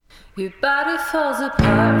Your body falls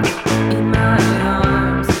apart in my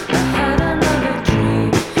arms. I had another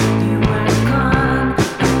dream. You weren't gone.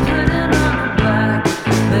 I'm putting on a black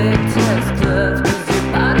latex glove, 'cause your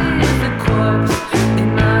body is a corpse in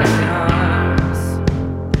my arms.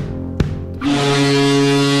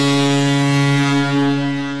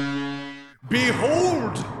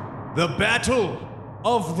 Behold the battle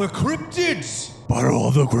of the cryptids. Battle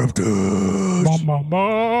of the cryptids.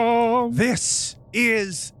 This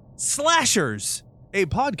is Slashers, a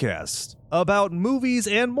podcast about movies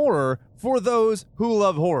and more for those who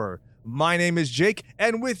love horror. My name is Jake,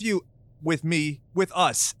 and with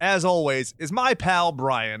us, as always, is my pal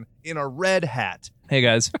Brian in a red hat. Hey,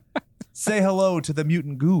 guys. Say hello to the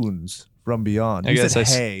mutant goons from beyond. I You guess said I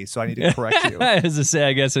hey, so I need to correct you. As I say,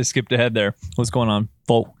 I guess I skipped ahead there. What's going on,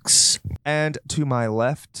 folks? And to my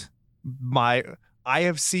left, I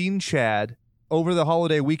have seen Chad. Over the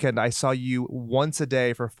holiday weekend, I saw you once a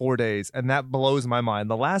day for 4 days, and that blows my mind.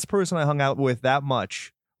 The last person I hung out with that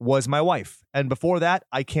much was my wife. And before that,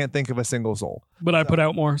 I can't think of a single soul. But I put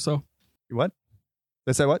out more, so. What?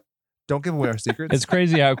 They say what? Don't give away our secrets. It's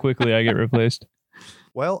crazy how quickly I get replaced.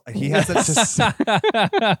 Well, he has it just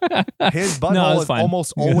his butthole No, it's is fine.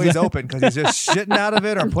 almost always open because he's just shitting out of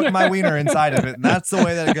it or putting my wiener inside of it, and that's the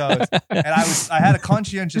way that it goes. And I had a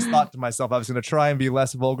conscientious thought to myself. I was going to try and be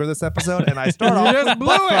less vulgar this episode, and I start off with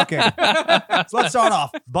butt fucking. So let's start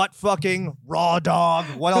off butt fucking, raw dog.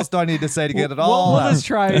 What else do I need to say to get it all We'll out? just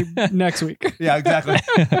try next week. Yeah, exactly.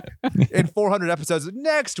 In 400 episodes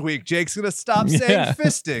next week, Jake's going to stop saying Yeah.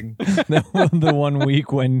 fisting. the 1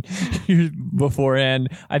 week when you're beforehand,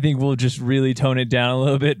 I think we'll just really tone it down a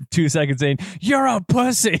little bit. 2 seconds saying, "You're a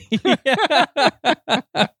pussy."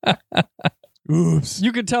 Oops.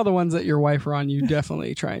 You could tell the ones that your wife are on, you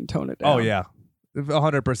definitely try and tone it down. Oh, yeah.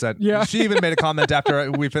 100%. Yeah. She even made a comment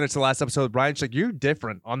after we finished the last episode with Brian. She's like, "You're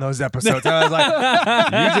different on those episodes." And I was like,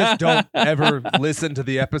 "You just don't ever listen to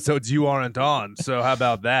the episodes you aren't on. So how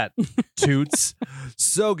about that, toots?"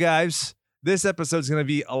 So, guys, this episode's going to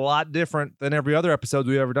be a lot different than every other episode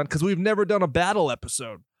we've ever done because we've never done a battle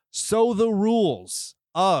episode. So the rules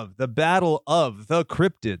of the Battle of the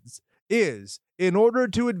Cryptids is, in order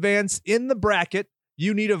to advance in the bracket,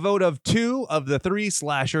 you need a vote of 2 of the 3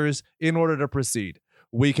 slashers in order to proceed.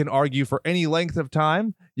 We can argue for any length of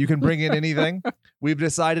time. You can bring in anything. We've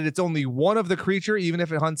decided it's only one of the creature, even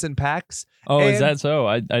if it hunts in packs. Oh, is And that so?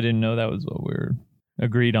 I didn't know that was what we were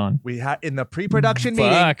agreed on. we had in the pre-production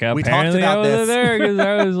Fuck, meeting. We talked apparently about I was this. there because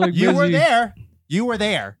I was like, You were busy. there. You were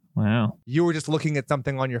there. Wow. You were just looking at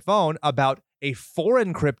something on your phone about a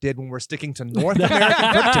foreign cryptid when we're sticking to North American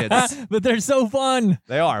cryptids. But they're so fun.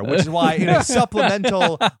 They are, which is why in a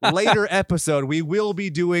supplemental later episode, we will be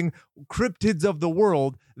doing cryptids of the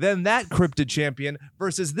world. Then that cryptid champion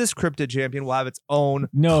versus this cryptid champion will have its own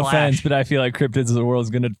No clash. offense, but I feel like Cryptids of the World is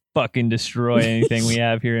going to fucking destroy anything we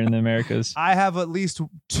have here in the Americas. I have at least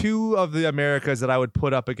 2 of the Americas that I would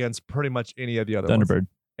put up against pretty much any of the other ones. Thunderbird.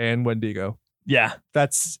 And Wendigo. Yeah.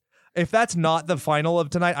 If that's not the final of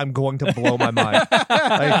tonight, I'm going to blow my mind.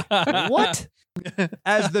 Like, what?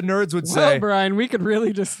 As the nerds would Well, say. Brian, we could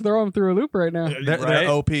really just throw him through a loop right now. They're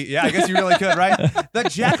OP. Yeah, I guess you really could, right? The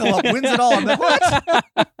jackalope wins it all. I'm like, what?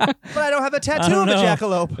 But I don't have a I tattoo don't of a know.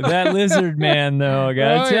 jackalope. That lizard man, though, I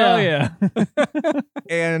gotta Oh, tell yeah. you.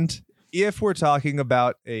 And if we're talking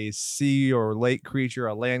about a sea or lake creature,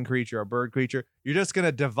 a land creature, a bird creature, you're just going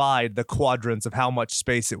to divide the quadrants of how much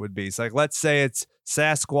space it would be. So, like, let's say it's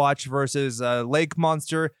Sasquatch versus a lake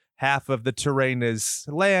monster. Half of the terrain is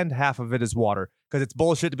land, half of it is water. Because it's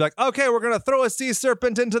bullshit to be like, okay, we're going to throw a sea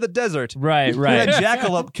serpent into the desert. Right, And right. then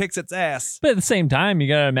jackalope kicks its ass. But at the same time, you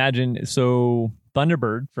gotta imagine, so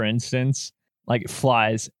Thunderbird, for instance, like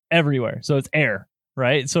flies everywhere. So it's air,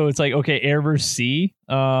 right? So it's like, okay, air versus sea.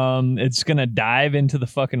 It's gonna dive into the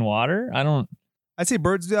fucking water. I see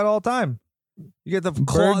birds do that all the time. You get the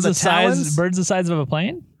Birds the the size talons. of a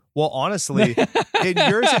plane? Well, honestly, in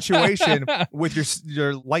your situation with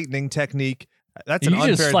your lightning technique, that's an You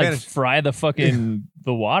unfair just like advantage. fry the fucking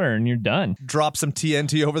the water and you're done. Drop some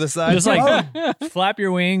TNT over the side. Just like Oh. flap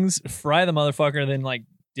your wings, fry the motherfucker, then like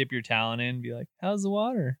dip your talon in and be like, how's the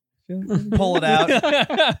water? Pull it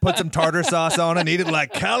out, put some tartar sauce on it, and eat it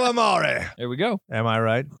like calamari. There we go. Am I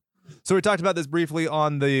right? So we talked about this briefly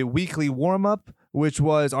on the weekly warm-up, which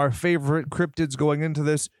was our favorite cryptids going into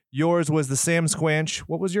this. Yours was the Sam Squanch.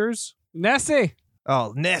 What was yours? Nessie.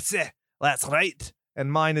 Oh, Nessie. That's right. And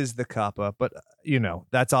mine is the Kappa. But,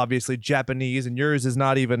 that's obviously Japanese, and yours is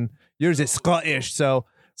not even, yours is Scottish. So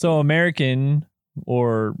So American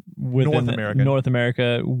or within North American. North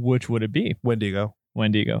America, which would it be? Wendigo.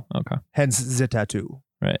 Wendigo. Okay. Hence the tattoo.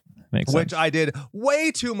 Right. Makes which sense. I did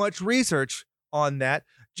way too much research on that.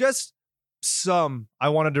 Just I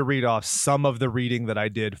wanted to read off some of the reading that I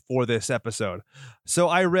did for this episode. So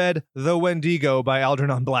I read The Wendigo by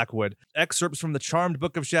Algernon Blackwood, excerpts from The Charmed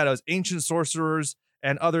Book of Shadows, Ancient Sorcerers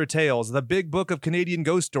and Other Tales, The Big Book of Canadian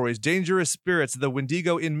Ghost Stories, Dangerous Spirits, The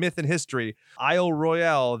Wendigo in Myth and History, Isle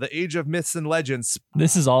Royale, The Age of Myths and Legends,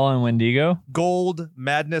 This is all on Wendigo? Gold,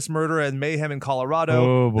 Madness, Murder, and Mayhem in Colorado,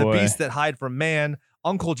 Oh, The boy. Beasts That Hide from Man,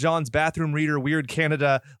 Uncle John's Bathroom Reader, Weird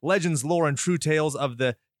Canada, Legends, Lore, and True Tales of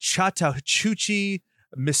the Chattahoochee,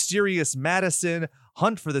 Mysterious Madison,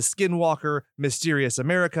 Hunt for the Skinwalker, Mysterious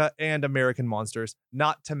America, and American Monsters,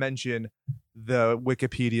 not to mention the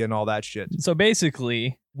Wikipedia and all that shit. So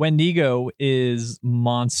basically, Wendigo is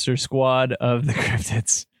Monster Squad of the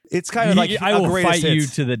cryptids. It's kind of like I a will greatest fight you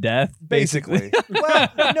hits. to the death, Basically. Well,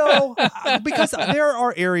 no, because there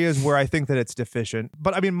are areas where I think that it's deficient.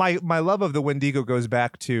 But I mean, my love of the Wendigo goes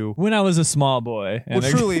back to, When I was a small boy. well,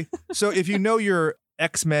 truly. So if you know your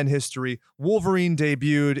X-Men history, Wolverine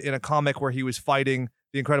debuted in a comic where he was fighting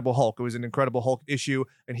the Incredible Hulk. It was an Incredible Hulk issue,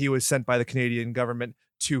 and he was sent by the Canadian government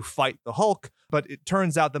to fight the Hulk. But it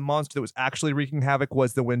turns out the monster that was actually wreaking havoc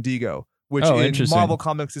was the Wendigo, which in interesting. Marvel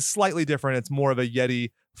Comics is slightly different. It's more of a Yeti,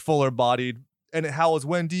 fuller-bodied, and it howls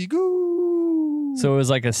Wendigo. So it was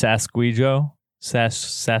like a Sasquatcho? Sam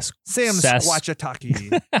Sas-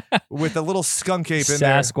 Squatchataki with a little skunk ape in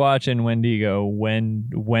there. Sasquatch and Wendigo. When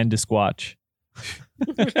to squatch?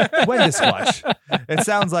 When to squatch? It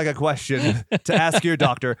sounds like a question to ask your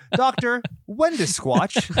doctor. Doctor, when to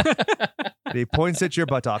squatch? And he points at your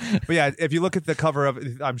buttock. But yeah, if you look at the cover of,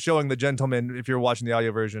 I'm showing the gentleman, if you're watching the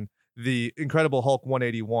audio version, the Incredible Hulk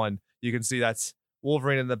 181, you can see that's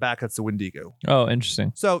Wolverine in the back. That's the Wendigo. Oh,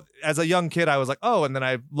 interesting. So as a young kid, I was like, oh, and then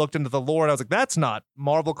I looked into the lore and I was like, that's not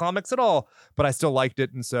Marvel Comics at all. But I still liked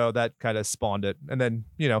it. And so that kind of spawned it. And then,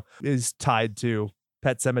 is tied to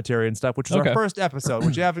Pet Cemetery and stuff, which is Okay. our first episode,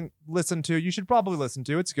 which you haven't listened to. You should probably listen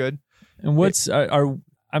to. It's good. And what's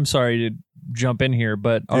I'm sorry to jump in here,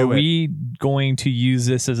 but are Do it. we going to use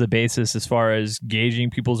this as a basis as far as gauging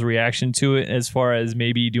people's reaction to it, as far as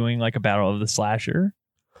maybe doing like a battle of the slasher?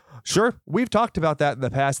 Sure. We've talked about that in the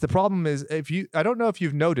past. The problem is, I don't know if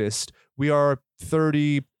you've noticed, we are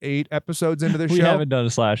 38 episodes into the We show. haven't done a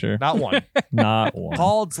slasher. Not one. Not one.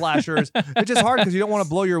 Called slashers. It's just hard because you don't want to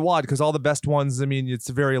blow your wad because all the best ones, I mean, it's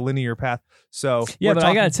a very linear path. So Yeah, we're but I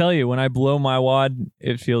talking- gotta tell you, when I blow my wad,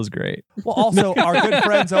 it feels great. Well, also our good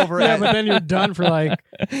friends over Yeah, at but then you're done for like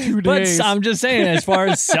 2 But days. I'm just saying, as far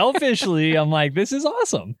as selfishly, I'm like, this is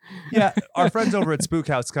awesome. yeah, our friends over at Spook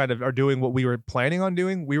House kind of are doing what we were planning on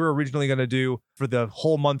doing. We were originally going to do for the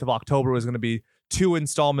whole month of October was going to be 2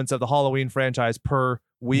 installments of the Halloween franchise per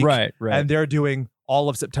week. Right. And they're doing all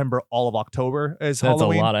of September, all of October as That's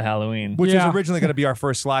Halloween. a lot of Halloween. Which Yeah. is originally going to be our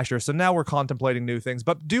first slasher. So now we're contemplating new things.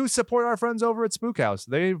 But do support our friends over at Spook House.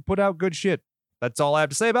 They put out good shit. That's all I have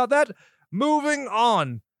to say about that. Moving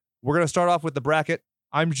on. We're going to start off with the bracket.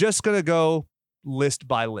 I'm just going to go list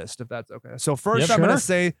by list, if that's okay. So first, Yep, I'm going sure. to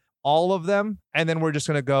say all of them, and then we're just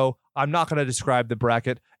going to go. I'm not going to describe the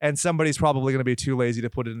bracket, and somebody's probably going to be too lazy to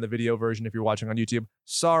put it in the video version if you're watching on YouTube.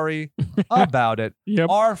 Sorry about it. Yep.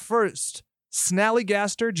 Our first,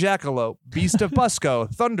 Snallygaster, Jackalope, Beast of Busco,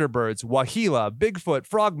 Thunderbirds, Wahila, Bigfoot,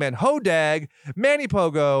 Frogman, Hodag, Manny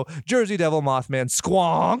Pogo, Jersey Devil, Mothman,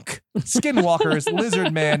 Squonk, Skinwalkers,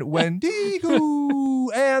 Lizardman, Wendigo,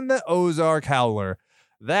 and the Ozark Howler.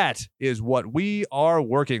 That is what we are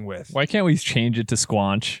working with. Why can't we change it to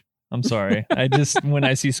Squanch? I'm sorry. I just, when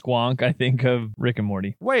I see Squonk, I think of Rick and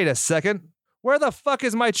Morty. Wait a second. Where the fuck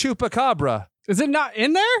is my Chupacabra? Is it not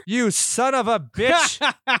in there? You son of a bitch.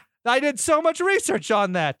 I did so much research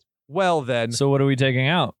on that. Well, then. So what are we taking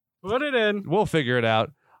out? Put it in. We'll figure it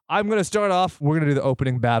out. I'm going to start off. We're going to do the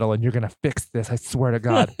opening battle, and you're going to fix this. I swear to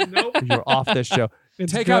God. Nope. You're off this show.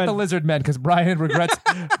 It's Take out good. the lizard men because Brian regrets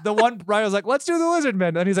the one. Brian was like, let's do the lizard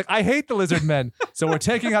men. And he's like, I hate the lizard men. So we're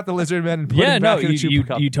taking out the lizard men and putting Yeah, no, back in the you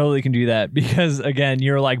Chupacabra. totally can do that because again,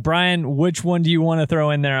 you're like, Brian, which one do you want to throw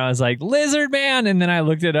in there? I was like, Lizard Man, and then I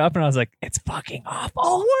looked it up and I was like, it's fucking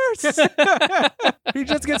awful. Worse. He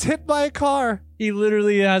just gets hit by a car. He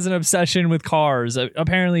literally has an obsession with cars.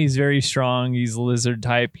 Apparently, he's very strong. He's lizard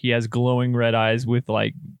type. He has glowing red eyes with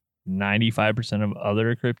like 95% of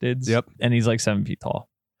other cryptids. Yep. And he's like 7 feet tall.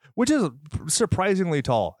 which is surprisingly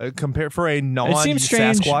tall compared for a It seems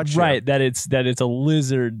strange, non-Sasquatch. right? That it's a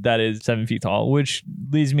lizard that is 7 feet tall, which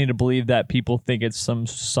leads me to believe that people think it's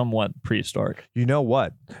somewhat prehistoric. You know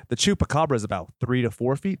what? The chupacabra is about 3 to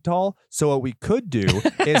 4 feet tall. So what we could do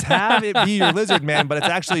is have it be your lizard man, but it's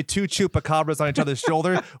actually 2 chupacabras on each other's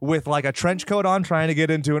shoulder with like a trench coat on, trying to get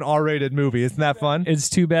into an R-rated movie. Isn't that fun? It's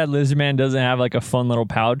too bad Lizardman doesn't have like a fun little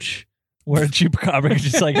pouch where a chupacabra can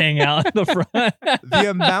just like hang out in the front. The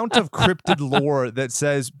amount of cryptid lore that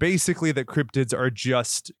says basically that cryptids are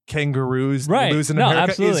just kangaroos Right. loose in No,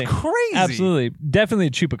 America absolutely. is crazy. Absolutely. Definitely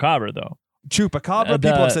a chupacabra, though. Chupacabra. The-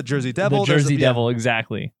 People have said Jersey Devil. The There's- Jersey yeah. Devil,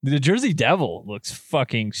 exactly. The Jersey Devil looks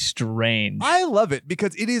fucking strange. I love it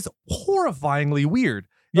because it is horrifyingly weird.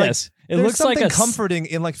 Like, yes. It there's looks like something a comforting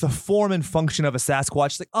in like the form and function of a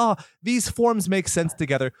Sasquatch. Like, these forms make sense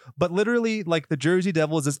together. But literally, like the Jersey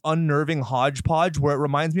Devil is this unnerving hodgepodge where it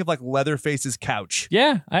reminds me of like Leatherface's couch.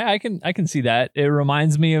 Yeah, I can see that. It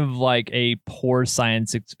reminds me of like a poor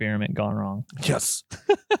science experiment gone wrong. Yes.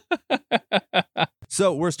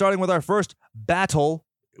 So we're starting with our first battle,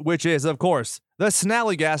 which is, of course, the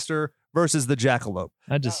Snallygaster versus the Jackalope.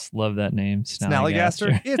 I just love that name,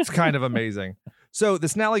 Snallygaster. It's kind of amazing. So the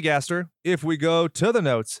Snallygaster, if we go to the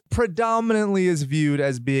notes, predominantly is viewed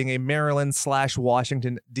as being a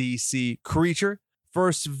Maryland/Washington, D.C. creature.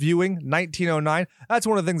 First viewing, 1909. That's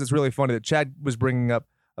one of the things that's really funny that Chad was bringing up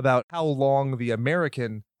about how long the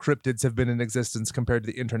American cryptids have been in existence compared to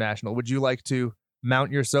the international. Would you like to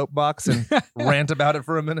mount your soapbox and rant about it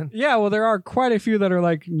for a minute? Yeah, well, there are quite a few that are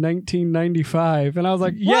like 1995, and I was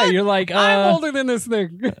like, Yeah, what? you're like, I'm older than this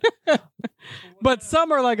thing. But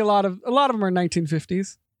some are like a lot of them are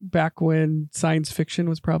 1950s, back when science fiction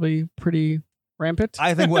was probably pretty rampant.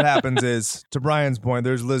 I think what happens is, to Brian's point,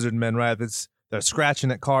 there's lizard men, right? They're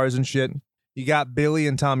scratching at cars and shit. You got Billy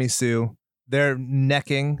and Tommy Sue. They're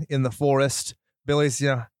necking in the forest. Billy's,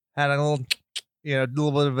 had a little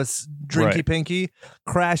bit of a drinky Right. pinky,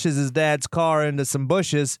 crashes his dad's car into some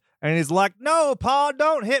bushes, and he's like, "No, Pa,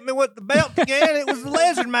 don't hit me with the belt again. It was the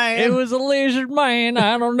lizard man. it was a lizard man.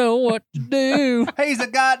 I don't know what to do. He's a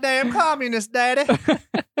goddamn communist, Daddy."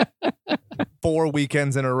 4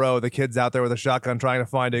 weekends in a row, the kid's out there with a shotgun trying to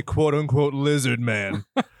find a quote-unquote lizard man.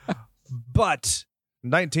 But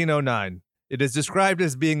 1909, it is described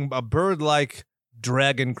as being a bird-like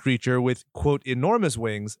dragon creature with, quote, enormous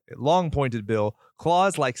wings, a long pointed bill,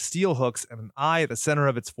 claws like steel hooks, and an eye at the center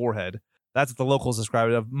of its forehead. That's what the locals describe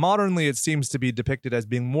it of. Modernly, it seems to be depicted as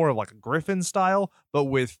being more of like a griffin style, but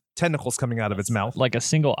with tentacles coming out of its mouth. Like a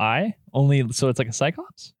single eye, only so it's like a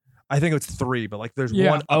cyclops. I think it's 3, but like there's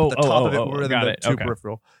Yeah. one up at the top of it Oh, rather got than it. the 2 Okay.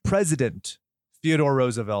 peripheral. President Theodore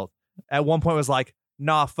Roosevelt at one point was like,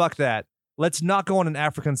 "Nah, fuck that. Let's not go on an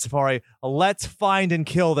African safari. Let's find and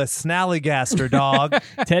kill the Snallygaster, dog."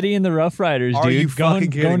 Teddy and the Rough Riders, Are dude. you going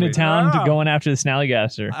fucking kidding going to me? town Wow. to going after the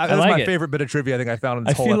Snallygaster. I That's like my it. favorite bit of trivia I think I found in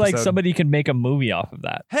I this whole feel like episode. somebody could make a movie off of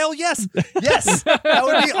that. Hell yes. Yes. That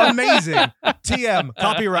would be amazing. TM,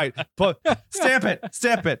 copyright. Stamp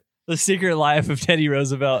it. The Secret Life of Teddy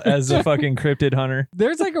Roosevelt as a fucking cryptid hunter.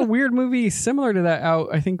 There's like a weird movie similar to that out,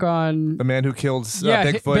 I think, on The man who killed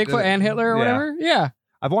Bigfoot and Hitler or Yeah. whatever. Yeah,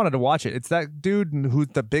 I've wanted to watch it. It's that dude who's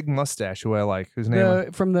the big mustache who I like, whose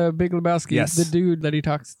name from the Big Lebowski, Yes. the dude that he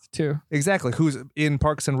talks to. exactly, who's in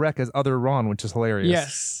Parks and Rec as other Ron, which is hilarious.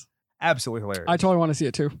 Yes, Absolutely hilarious. I totally want to see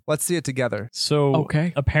it too. Let's see it together. So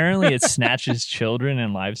Okay. apparently it snatches children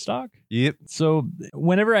and livestock. Yep. So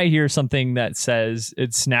whenever I hear something that says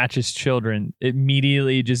it snatches children, it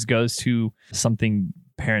immediately just goes to something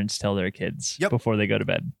parents tell their kids Yep. before they go to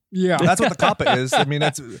bed. Yeah, That's what the Kappa is. I mean,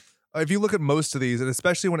 that's if you look at most of these, and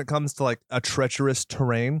especially when it comes to like a treacherous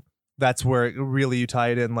terrain, that's where it really you tie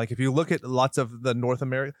it in. Like if you look at lots of the North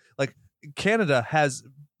America, like Canada has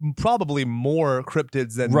probably more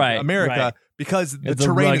cryptids than Right, America right. because the It's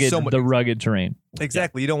terrain rugged, is so much. the rugged terrain.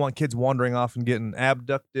 Exactly. You don't want kids wandering off and getting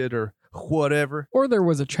abducted or whatever. or there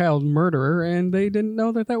was a child murderer and they didn't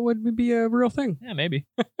know that would be a real thing. Yeah, maybe.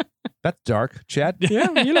 That's dark, Chad.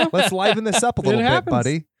 Yeah, you know. Let's liven this up a little It bit, happens.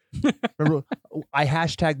 buddy. Remember, I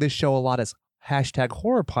hashtag this show a lot as hashtag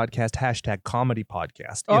horror podcast, hashtag comedy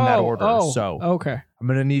podcast in that order. So okay. I'm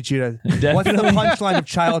going to need you to. What's the Definitely. punchline of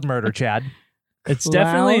child murder, Chad? It's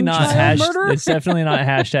definitely Clown not child murderer? it's definitely not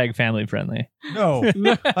hashtag family friendly. No,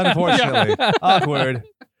 unfortunately. Awkward.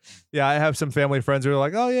 Yeah, I have some family friends who are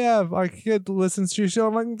like, "Oh yeah, our kid listens to your show."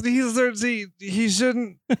 I'm like, he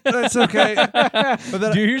shouldn't. That's okay. But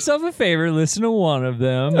then Do yourself a favor, listen to one of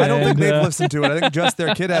them. I don't think and, they've listened to it. I think just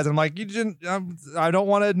their kid has. I'm like, you didn't. I don't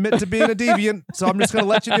want to admit to being a deviant, so I'm just going to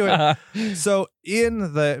let you do it. So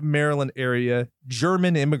in the Maryland area,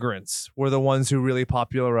 German immigrants were the ones who really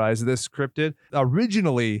popularized this cryptid.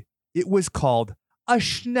 Originally, it was called a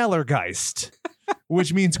Schnellergeist,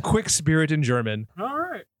 which means quick spirit in German. All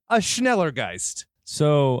right. A Schnellergeist.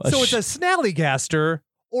 So So it's a Snallygaster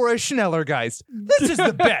or a Schnellergeist. This is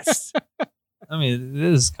the best. I mean,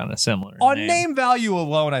 this is kind of similar. On name value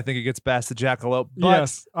alone, I think it gets past the Jackalope. But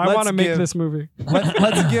Yes, I let's want to make give- this movie.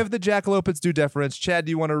 let's give the Jackalope its due deference. Chad,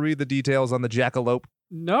 do you want to read the details on the Jackalope?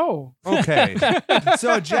 No. Okay.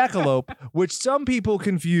 So a Jackalope, which some people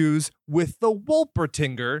confuse with the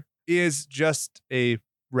Wolpertinger, is just a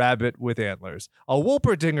rabbit with antlers. A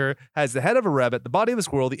Wolpertinger has the head of a rabbit, the body of a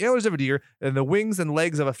squirrel, the antlers of a deer, and the wings and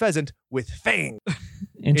legs of a pheasant with fangs. It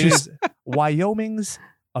Interesting. is Wyoming's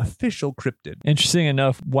official cryptid. Interesting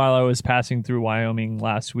enough, while I was passing through Wyoming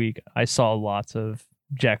last week, I saw lots of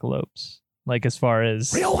jackalopes. Like as far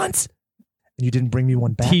as Real ones? And you didn't bring me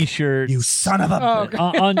one back? t-shirts, You son of a... Oh, okay.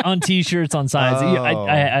 on t-shirts, on signs. Oh.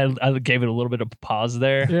 I gave it a little bit of pause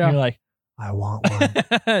there. Yeah. You're like, I want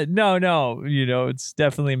one. no, it's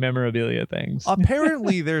definitely memorabilia things.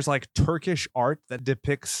 Apparently, there's like Turkish art that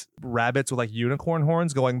depicts rabbits with like unicorn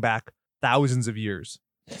horns going back thousands of years.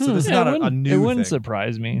 So this is It not a wouldn't- new It wouldn't thing.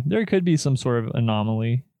 surprise me. There could be some sort of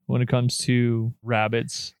anomaly when it comes to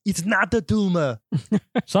rabbits. It's not the tumor.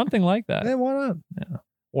 Something like that. Yeah, why not? Yeah.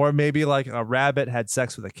 Or maybe like a rabbit had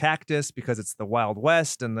sex with a cactus because it's the Wild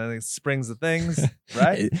West and then it springs the things,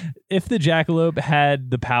 right? If the jackalope had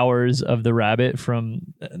the powers of the rabbit from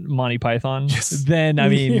Monty Python, Yes. then I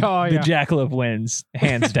mean, Oh, the yeah. jackalope wins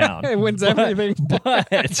hands down. It wins But- everything. but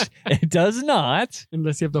it does not.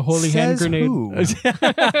 Unless you have the holy hand Says grenade. who?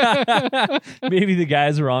 Maybe the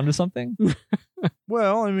guys were onto something.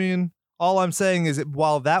 Well, I mean, all I'm saying is that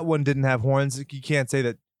while that one didn't have horns, you can't say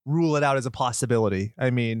that rule it out as a possibility. I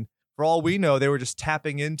mean, for all we know, they were just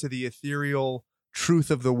tapping into the ethereal truth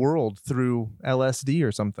of the world through LSD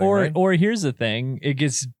or something. right? Or here's the thing: it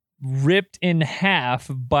gets ripped in half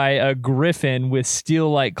by a griffin with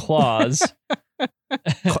steel-like claws.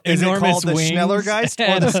 Is it enormous called the wings, Schnellergeist or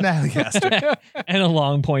and- the Snallygaster? and a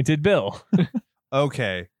long pointed bill.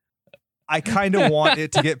 Okay. I kind of want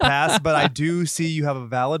it to get passed, but I do see you have a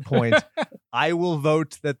valid point. I will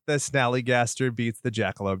vote that the Snallygaster beats the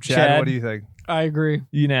Jackalope. Chad, Chad? what do you think? I agree.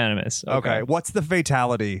 Unanimous. Okay. What's the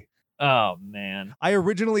fatality? Oh man. I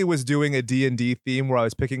originally was doing a D&D theme where I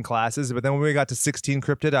was picking classes, but then when we got to 16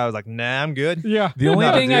 cryptid, I was like, nah, I'm good. Yeah. The only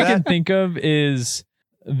Not thing do I that. can think of is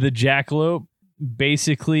the jackalope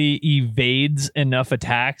basically evades enough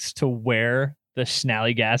attacks to wear the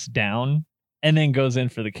Snallygas down and then goes in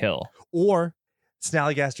for the kill. Or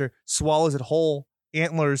Snallygaster swallows it whole,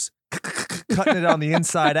 antlers, cutting it on the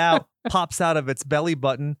inside out, pops out of its belly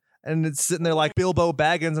button, and it's sitting there like Bilbo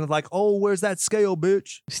Baggins, and it's like, oh, where's that scale,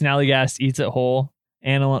 bitch? Snallygas eats it whole.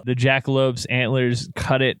 The jackalope's antlers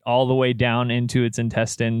cut it all the way down into its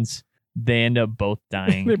intestines. They end up both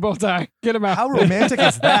dying. They both die. Get him out. How romantic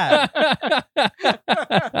is that?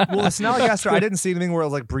 Well, the Snallygaster, I didn't see anything where it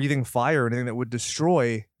was like breathing fire or anything that would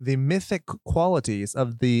destroy the mythic qualities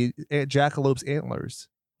of the jackalope's antlers.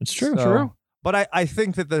 It's true. So- True. But I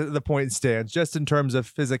think that the point stands just in terms of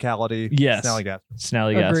physicality. Yes. Snallygaster.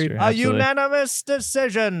 Snallygaster. Agreed. A absolutely. unanimous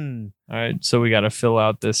decision. All right, so we got to fill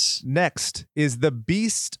out this. Next is the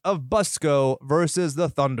Beast of Busco versus the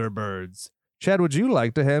Thunderbirds. Chad, would you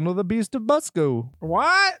like to handle the Beast of Busco?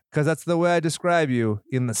 What? Because that's the way I describe you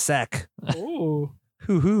in the sack. Ooh.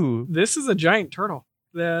 Hoo-hoo. This is a giant turtle.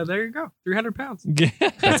 There you go. 300 pounds.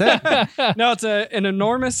 That's it. No, it's an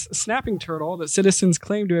enormous snapping turtle that citizens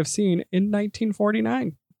claim to have seen in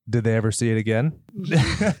 1949. Did they ever see it again?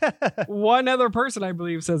 One other person, I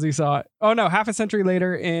believe, says he saw it. Oh, no. Half a century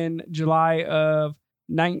later, in July of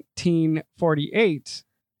 1948,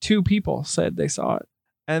 2 people said they saw it.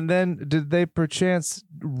 And then did they perchance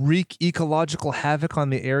wreak ecological havoc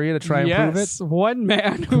on the area to try and prove it? Yes, one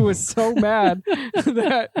man who was so mad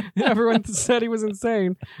that everyone said he was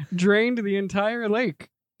insane drained the entire lake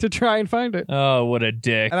to try and find it. Oh, what a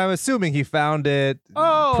dick. And I'm assuming he found it,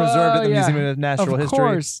 Oh, preserved at the yeah. Museum of Natural Of History.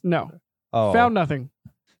 course, no. Oh, Found nothing.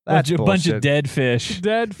 that's a bunch bullshit. of dead fish.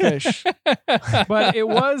 Dead fish. But it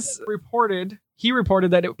was reported, he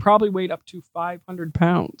reported that it probably weighed up to 500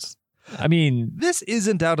 pounds. I mean, This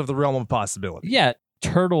isn't out of the realm of possibility. yeah,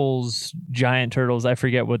 turtles, giant turtles, I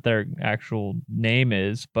forget what their actual name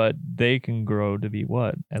is, but they can grow to be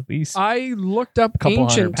what? At least I looked up couple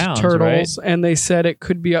hundred ancient pounds, turtles, and they said it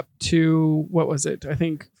could be up to, what was it? I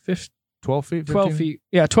think 12 feet? 12 15? feet.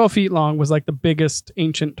 Yeah, 12 feet long was like the biggest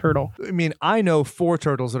ancient turtle. I mean, I know 4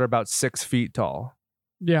 turtles that are about 6 feet tall.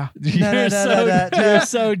 Yeah. You're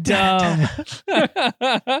so dumb.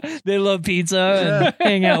 They love pizza and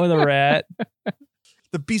hang out with a rat.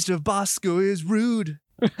 The Beast of Bosco is rude,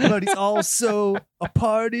 but he's also a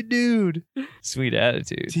party dude. Sweet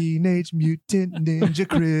attitude. Teenage Mutant Ninja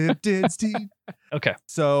Cryptids. Okay.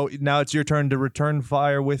 So now it's your turn to return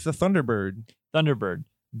fire with the Thunderbird. Thunderbird.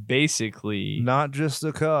 Basically, Not just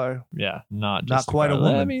a car. yeah, not Not just quite a car.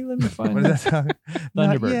 Let woman. me find What it. is that?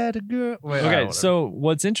 Thunderbird. Not yet a girl. Wait, Okay, whatever. so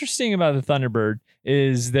what's interesting about the Thunderbird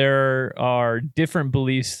is there are different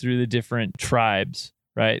beliefs through the different tribes,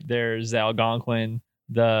 right? There's the Algonquin,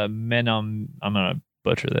 the Menom. I'm gonna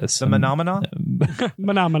butcher this. the Menomina?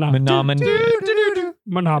 Menomina. Menominee,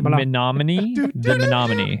 Menomina. Menominee, the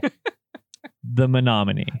Menominee, the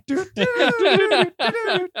Menominee.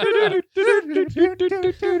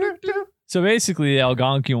 So basically, the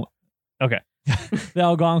Algonquin. Okay, the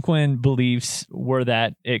Algonquin beliefs were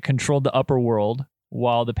that it controlled the upper world,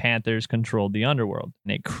 while the Panthers controlled the underworld,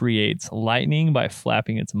 and it creates lightning by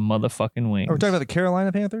flapping its motherfucking wings. Are we talking about the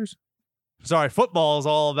Carolina Panthers? Sorry, football is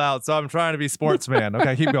all about, so I'm trying to be sportsman.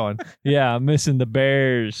 Okay, keep going. Yeah, I'm missing the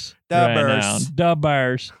Bears. The right Bears. now. The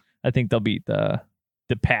Bears. I think they'll beat the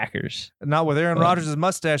Packers. Not with Aaron Rodgers'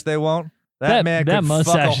 mustache, they won't. That man that could fuck a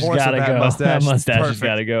mustache has horse gotta with that go. mustache. That mustache has Perfect.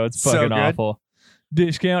 got to go. It's So fucking good. awful.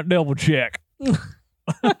 Discount double check.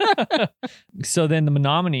 So then the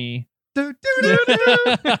Menominee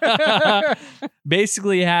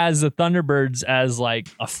basically has the Thunderbirds as like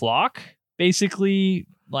a flock, basically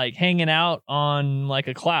like hanging out on like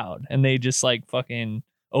a cloud, and they just like fucking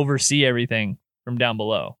oversee everything from down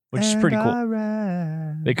below, which is pretty cool.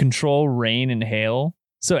 They control rain and hail.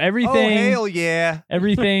 So Oh, everything, hell yeah.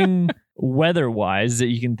 everything weather-wise that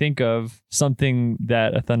you can think of, something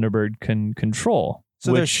that a Thunderbird can control.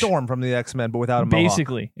 So there's which Storm from the X-Men, but without a mohawk.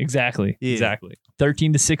 basically, exactly, Yeah. exactly.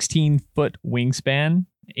 13 to 16 foot wingspan,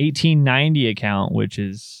 1890 account, which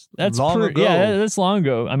is that's Long ago. Yeah, that's long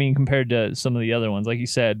ago. I mean, compared to some of the other ones, like you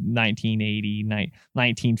said, 1980,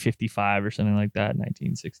 1955 or something like that,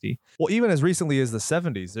 1960. Well, even as recently as the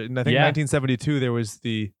 70s. And I think Yeah. 1972, there was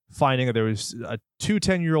the finding that there was two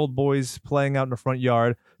 10-year-old boys playing out in the front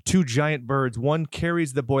yard, 2 giant birds. One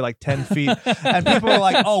carries the boy like 10 feet. And people were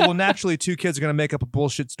like, oh, well, naturally 2 kids are going to make up a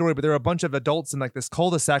bullshit story. But there are a bunch of adults in like this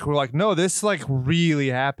cul-de-sac who were like, no, this like really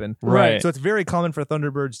happened. Right. So it's very common for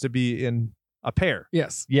Thunderbirds to be in a pair.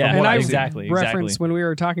 Yes. Yeah, From And what I I've seen. exactly. reference when we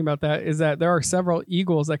were talking about that is that there are several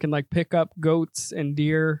eagles that can like pick up goats and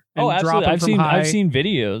deer and Oh, drop absolutely. them I've from seen high. I've seen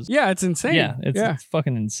videos. Yeah, it's insane. Yeah, it's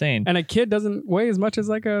fucking insane. And a kid doesn't weigh as much as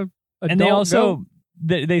like a And they adult also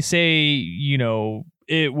goat. they say, you know,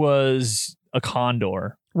 it was a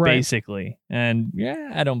condor Right. basically, and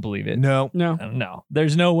yeah, I don't believe it. No. No. No,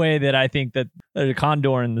 there's no way that I think that there's a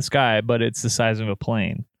condor in the sky, but it's the size of a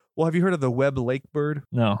plane. Well, have you heard of the Webb Lake bird?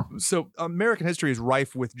 No. So American history is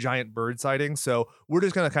rife with giant bird sightings. So we're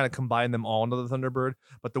just going to kind of combine them all into the Thunderbird.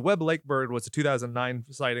 But the Webb Lake bird was a 2009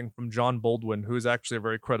 sighting from John Baldwin, who is actually a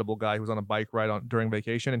very credible guy who was on a bike ride during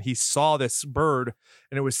vacation. And he saw this bird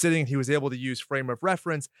and it was sitting. He was able to use frame of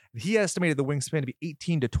reference. He estimated the wingspan to be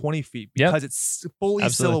 18 to 20 feet Yep. because it's fully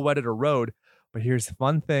Absolutely. silhouetted a road. But here's the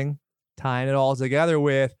fun thing, tying it all together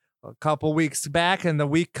with a couple weeks back and the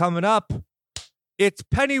week coming up. It's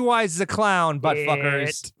Pennywise the Clown, butt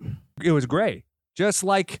fuckers. It was gray, just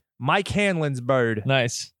like Mike Hanlon's bird.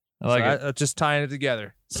 Nice. I like it. Just tying it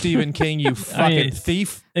together. Stephen King, you fucking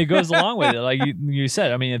thief. It goes along with it, like you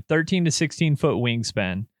said. I mean, a 13 to 16 foot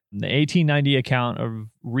wingspan. The 1890 account of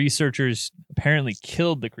researchers apparently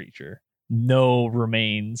killed the creature. No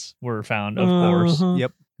remains were found, of course. Uh-huh.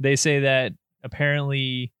 Yep. They say that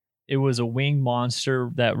apparently it was a winged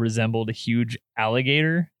monster that resembled a huge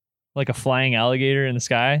alligator, like a flying alligator in the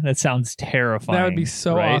sky. That sounds terrifying. That would be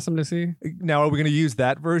so right? awesome to see. Now, are we going to use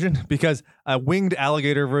that version? Because a winged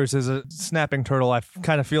alligator versus a snapping turtle, I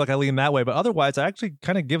kind of feel like I lean that way. But otherwise, I actually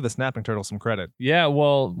kind of give the snapping turtle some credit. Yeah,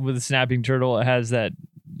 well, with the snapping turtle, it has the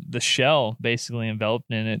shell basically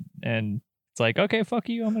enveloped in it, and it's like, okay, fuck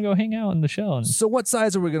you, I'm gonna go hang out in the shell. And So what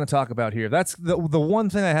size are we going to talk about here? That's the one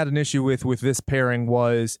thing I had an issue with this pairing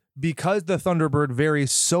was because the Thunderbird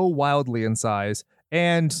varies so wildly in size,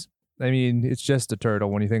 and I mean it's just a turtle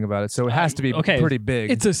when you think about it, so it has to be Okay. pretty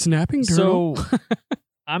big. It's a snapping turtle. so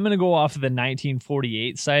I'm gonna go off of the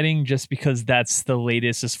 1948 sighting just because that's the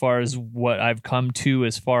latest as far as what I've come to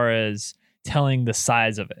as far as telling the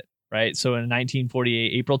size of it, right? So in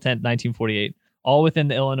 1948, April 10th, 1948, all within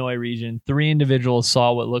the Illinois region, 3 individuals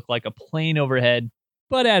saw what looked like a plane overhead,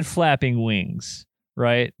 but had flapping wings,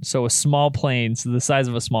 right? So a small plane, so the size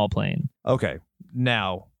of a small plane. Okay.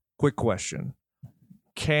 Now, quick question.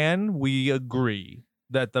 Can we agree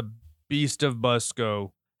that the Beast of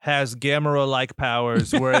Busco has Gamera-like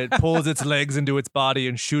powers where it pulls its legs into its body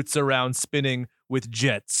and shoots around spinning with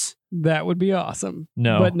jets? That would be awesome.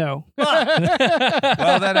 No. But no.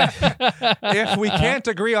 Well, then, if we can't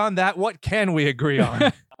agree on that, what can we agree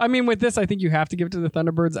on? I mean, with this, I think you have to give it to the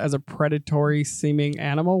Thunderbirds as a predatory seeming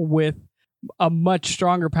animal with a much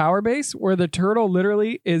stronger power base, where the turtle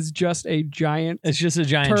literally is just a giant. It's just a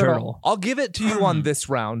giant turtle. I'll give it to you on this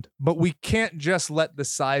round, but we can't just let the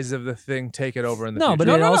size of the thing take it over in the future. But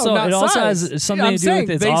No, it no, also not it also size. has something I'm to do saying with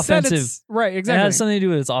its they said offensive. it's- right, It exactly. has something to do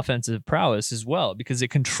with its offensive prowess as well, because it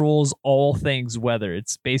controls all things weather.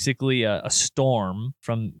 It's basically a storm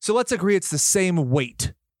from. So let's agree it's the same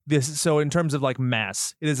weight. So in terms of like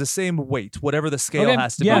mass, it is the same weight, whatever the scale Okay,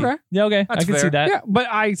 has to yeah. be. Okay. Yeah, okay, That's I can see fair. that. Yeah, but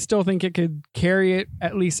I still think it could carry it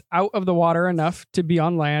at least out of the water enough to be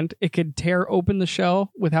on land. It could tear open the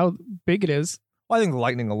shell with how big it is, Well, I think the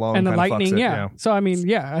lightning alone and the kinda fucks lightning. it, Yeah. So I mean,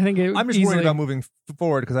 yeah, I think it. I'm just easily, worried about moving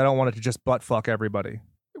forward because I don't want it to just butt fuck everybody.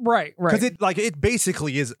 Right, Because right. it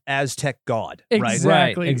basically is Aztec god, right?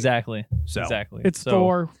 Exactly. Right, exactly. So Exactly. It's So,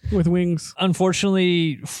 Thor with wings.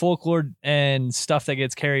 Unfortunately, folklore and stuff that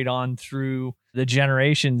gets carried on through the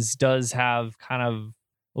generations does have kind of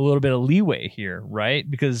a little bit of leeway here, right?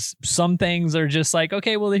 Because some things are just like,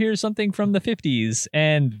 okay, well, here's something from the 50s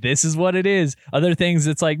and this is what it is. Other things,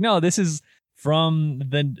 it's like, no, this is from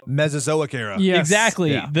the Mesozoic era. Yes.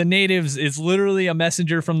 exactly Yeah. the natives. It's literally a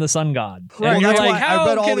messenger from the sun god. Right. And Well, you're that's like, why how I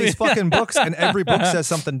read all can we- these fucking books, and every book says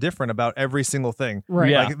something different about every single thing.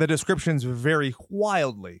 Right. Yeah. Like the descriptions vary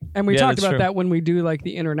wildly. And we Yeah, talked that's about true. that when we do like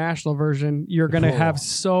the international version. You're going to Oh. have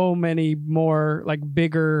so many more like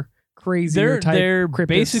bigger, crazier type They're cryptids.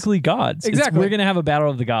 basically gods. Exactly. We're gonna have a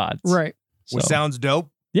battle of the gods. Right. Which So- sounds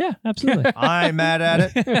dope. Yeah, absolutely. I'm mad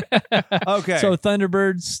at it. Okay. So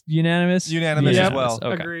Thunderbirds, unanimous? Unanimous as well.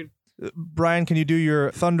 Okay. Agreed. Brian, can you do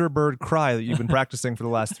your Thunderbird cry that you've been practicing for the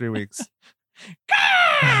last 3 weeks?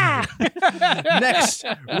 Next,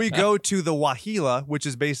 we go to the Wahila, which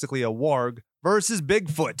is basically a warg, versus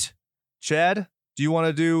Bigfoot. Chad, do you want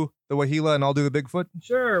to do the Wahila and I'll do the Bigfoot?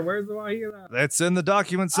 Sure. Where's the Wahila? That's in the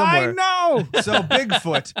document somewhere. I know. So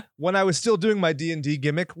Bigfoot, when I was still doing my D&D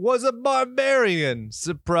gimmick, was a barbarian.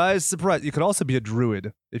 Surprise, surprise. You could also be a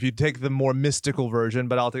druid if you take the more mystical version,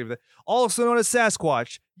 but I'll take that. Also known as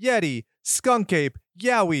Sasquatch, Yeti, Skunk Ape,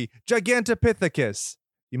 Yowie, Gigantopithecus.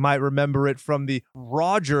 You might remember it from the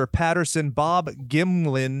Roger Patterson Bob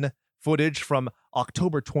Gimlin footage from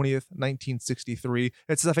October 20th, 1963.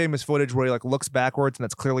 It's the famous footage where he like looks backwards and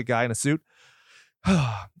that's clearly a guy in a suit.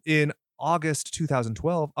 In August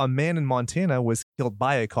 2012, a man in Montana was killed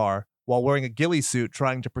by a car while wearing a ghillie suit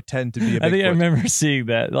trying to pretend to be a Bigfoot. I think I remember seeing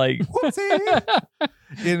that. Like, Whoopsie.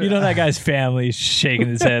 you know, that guy's family shaking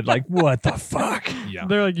his head, like, what the fuck? Yeah.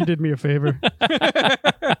 They're like, you did me a favor.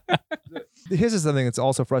 Here's something that's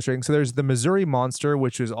also frustrating. So there's the Missouri Monster,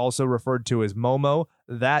 which is also referred to as Momo.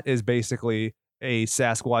 That is basically a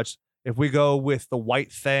Sasquatch. If we go with the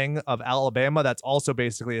White Fang of Alabama, that's also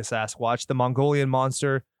basically a Sasquatch. The Mongolian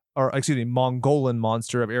Monster, or excuse me, Mongolan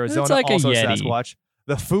Monster of Arizona, like a also a Yeti. Sasquatch.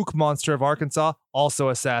 The Fook Monster of Arkansas, also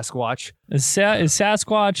a Sasquatch. Is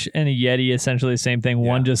Sasquatch and a Yeti essentially the same thing?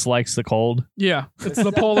 One just likes the cold. Yeah. It's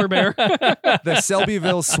the polar bear. The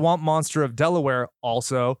Selbyville Swamp Monster of Delaware,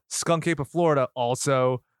 also. Skunk Ape of Florida,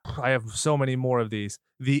 also. I have so many more of these.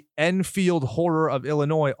 The Enfield Horror of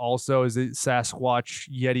Illinois also is a Sasquatch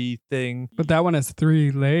Yeti thing. But that one has 3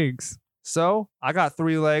 legs. So I got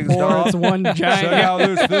 3 legs, Or dog. it's one Check giant. out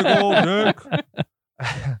this big old dick.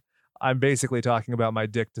 I'm basically talking about my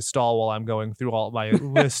dick to stall while I'm going through all my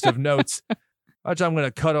list of notes. Which I'm going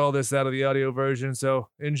to cut all this out of the audio version, so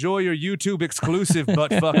enjoy your YouTube exclusive, butt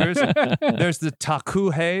fuckers. There's the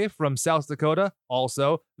Takuhe from South Dakota,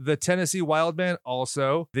 also. The Tennessee Wildman,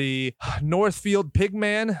 also. The Northfield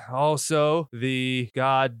Pigman, also. The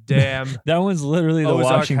goddamn... That one's literally the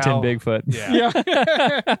Ozark Washington Howl. Bigfoot. Yeah.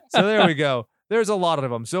 Yeah. So there we go. There's a lot of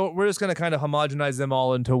them. So we're just going to kind of homogenize them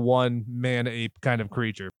all into one man-ape kind of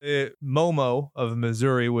creature. Momo of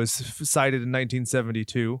Missouri was sighted in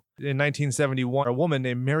 1972. In 1971, a woman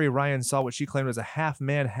named Mary Ryan saw what she claimed was a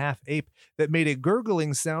half-man, half-ape that made a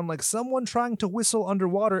gurgling sound like someone trying to whistle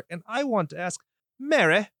underwater. And I want to ask,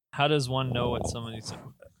 Mary, How does one know what somebody's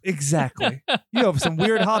Exactly. You have some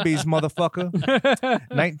weird hobbies, motherfucker.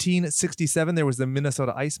 1967, there was the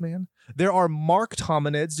Minnesota Iceman. There are marked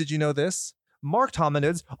hominids. Did you know this? Marked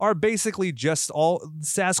hominids are basically just all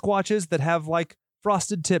Sasquatches that have like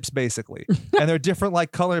frosted tips, basically. And they're different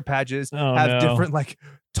like color patches, have different like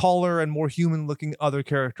taller and more human looking other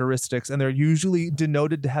characteristics. And they're usually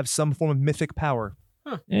denoted to have some form of mythic power.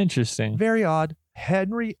 Interesting. Very odd.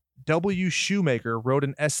 Henry W. Shoemaker wrote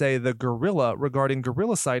an essay, The Gorilla, regarding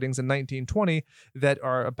gorilla sightings in 1920 that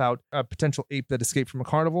are about a potential ape that escaped from a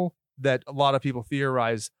carnival that a lot of people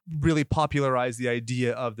theorize really popularized the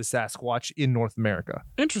idea of the Sasquatch in North America.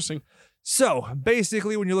 Interesting. So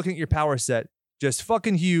basically, when you're looking at your power set, just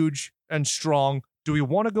fucking huge and strong. Do we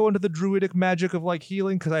want to go into the druidic magic of like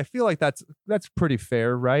healing? Because I feel like that's pretty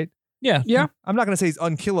fair, right? Yeah. Yeah. I'm not going to say he's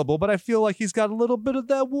unkillable, but I feel like he's got a little bit of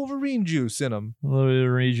that Wolverine juice in him. A little bit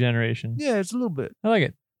of regeneration. Yeah, it's a little bit. I like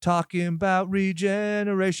it. Talking about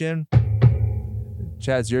regeneration.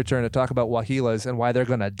 Chad, it's your turn to talk about Wahilas and why they're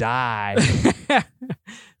going to die.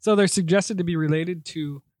 So they're suggested to be related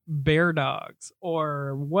to bear dogs,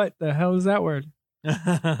 or what the hell is that word?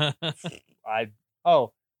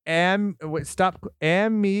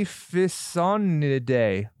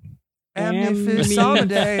 Amphissonidae.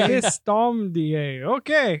 Amphissonidae. Amphissonidae.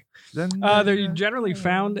 Okay. They're generally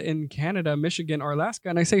found in Canada, Michigan, or Alaska.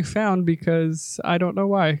 And I say found because I don't know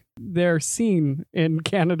why. They're seen in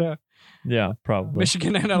Canada, Yeah, probably.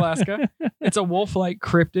 Michigan, and Alaska. It's a wolf-like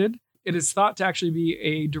cryptid. It is thought to actually be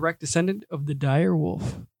a direct descendant of the dire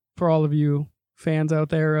wolf. For all of you fans out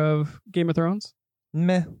there of Game of Thrones,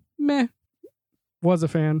 Meh. was a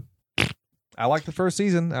fan. I liked the first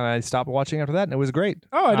season, and I stopped watching after that, and it was great.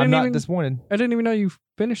 Oh, I'm not disappointed. I didn't even know you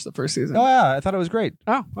finished the first season. Oh, yeah, I thought it was great.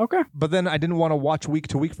 Oh, okay. But then I didn't want to watch week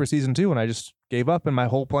to week for season 2, and I just gave up, and my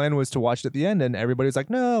whole plan was to watch it at the end, and everybody's like,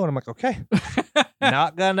 no, and I'm like, okay,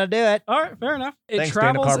 not gonna do it. All right, fair enough. It Thanks,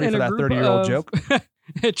 Dana travels Carvey, in for a that group 30-year-old of- joke.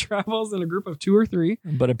 It travels in a group of 2 or 3.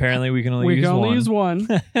 But apparently we can only We use can only one. use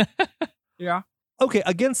one. Yeah. Okay,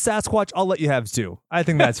 against Sasquatch, I'll let you have 2. I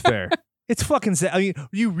think that's fair. It's fucking sad. I mean,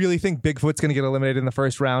 you really think Bigfoot's going to get eliminated in the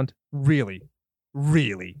first round? Really?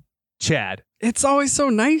 Really? Chad. It's always so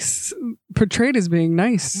nice, portrayed as being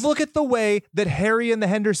nice. Look at the way that Harry and the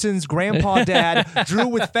Hendersons' grandpa dad drew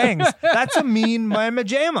with fangs. That's a mean mamma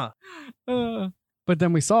jamma. But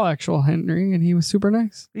then we saw actual Henry, and he was super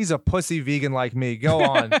nice. He's a pussy vegan like me. Go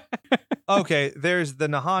on. Okay, there's the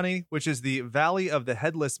Nahanni, which is the Valley of the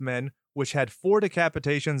Headless Men, which had 4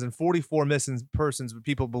 decapitations and 44 missing persons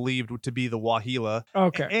people believed to be the Wahila.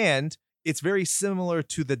 Okay. And it's very similar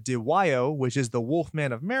to the Dewayo, which is the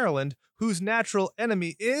Wolfman of Maryland, whose natural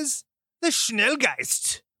enemy is the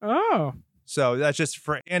Schnellgeist. Oh. So that's just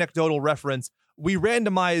for anecdotal reference. We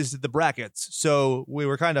randomized the brackets, so we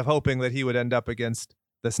were kind of hoping that he would end up against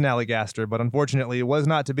the Snallygaster, but unfortunately it was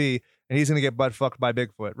not to be, and he's going to get butt fucked by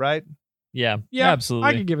Bigfoot, right? Yeah, Yeah, absolutely.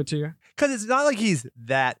 I can give it to you. Because it's not like he's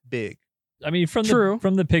that big. I mean, from True.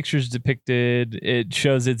 the pictures depicted, it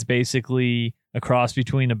shows it's basically a cross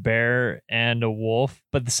between a bear and a wolf.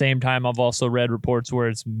 But at the same time, I've also read reports where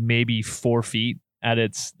it's maybe 4 feet at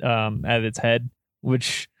its head,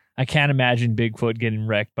 which I can't imagine Bigfoot getting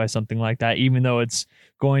wrecked by something like that, even though it's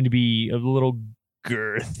going to be a little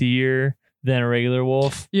girthier than a regular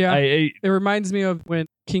wolf. Yeah. I It reminds me of when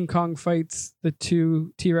King Kong fights the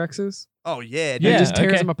 2 T-Rexes. Oh, yeah. And Yeah, he just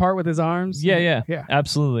tears okay. them apart with his arms. yeah, Yeah.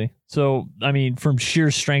 absolutely. So, I mean, from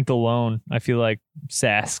sheer strength alone, I feel like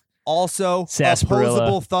Sask. Also, Sarsaparilla.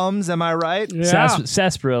 opposable thumbs, am I right? Yeah.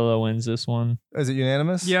 Sarsaparilla wins this one. Is it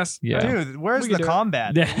unanimous? Yes. Yeah. Dude, where's We can the do it.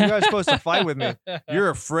 combat? You guys are supposed to fight with me. You're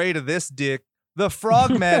afraid of this dick. The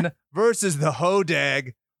Frogmen versus the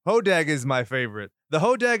Hodag. Hodag is my favorite. The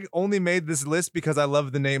Hodag only made this list because I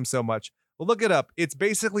love the name so much. Well, look it up. It's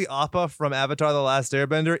basically Appa from Avatar The Last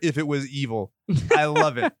Airbender if it was evil. I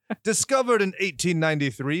love it. Discovered in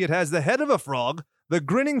 1893, it has the head of a frog, the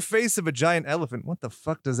grinning face of a giant elephant. What the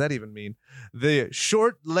fuck does that even mean? The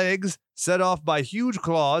short legs set off by huge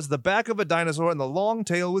claws, the back of a dinosaur, and the long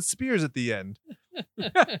tail with spears at the end.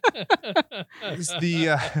 It's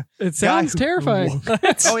the It sounds who- terrifying.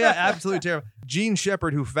 oh yeah, absolutely terrible. Gene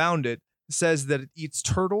Shepard, who found it, says that it eats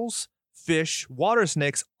turtles, fish, water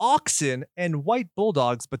snakes, oxen, and white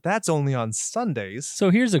bulldogs, but that's only on Sundays. So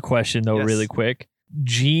here's a question, though, Yes. really quick.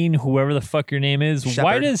 Gene, whoever the fuck your name is, why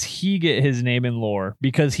Shepherd. does he get his name in lore?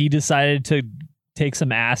 Because he decided to take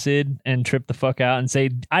some acid and trip the fuck out and say,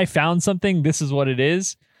 I found something, this is what it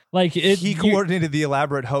is? Like he coordinated the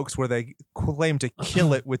elaborate hoax where they claimed to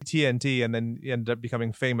kill it with TNT and then ended up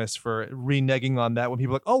becoming famous for reneging on that when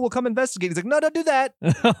people are like, oh, we'll come investigate. He's like, no, don't do that.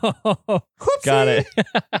 Got it.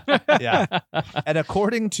 Yeah. And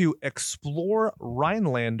according to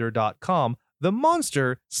ExploreRhinelander.com, the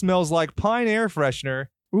monster smells like pine air freshener.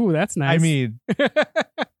 Ooh, that's nice.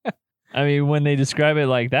 I mean, when they describe it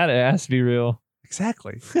like that, it has to be real.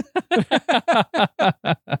 Exactly. I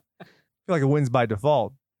feel like it wins by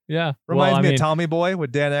default. Yeah. Reminds me of Tommy Boy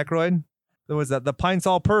with Dan Aykroyd. There was that the Pine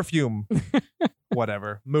Sol perfume.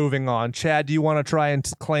 Whatever. Moving on. Chad, do you want to try and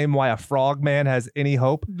claim why a frog man has any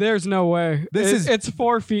hope? There's no way. It's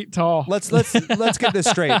 4 feet tall. Let's get this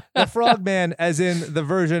straight. The frog man, as in the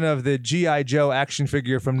version of the G.I. Joe action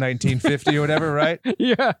figure from 1950 or whatever, right?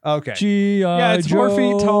 Yeah. Okay. Yeah, it's 4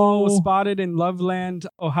 feet tall. Was spotted in Loveland,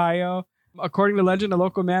 Ohio. According to legend, a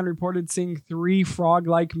local man reported seeing 3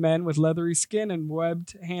 frog-like men with leathery skin and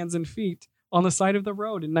webbed hands and feet on the side of the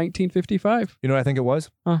road in 1955. You know what I think it was?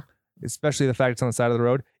 Huh. Especially the fact it's on the side of the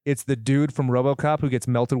road. It's the dude from RoboCop who gets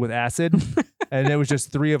melted with acid, and it was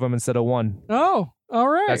just 3 of them instead of 1. Oh, all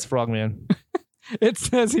right. That's Frogman. It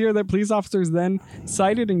says here that police officers then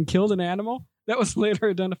sighted and killed an animal that was later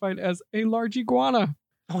identified as a large iguana.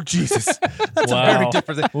 Oh, Jesus. That's Wow. a very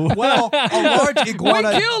different thing. Well, a large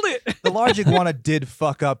iguana. We killed it. The large iguana did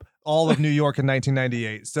fuck up all of New York in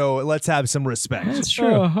 1998. So let's have some respect. That's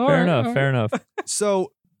true. Fair enough.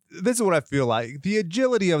 So this is what I feel like. The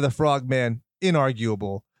agility of the frogman,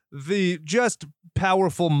 inarguable. The just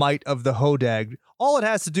powerful might of the hodag. All it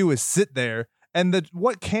has to do is sit there. And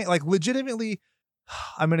legitimately,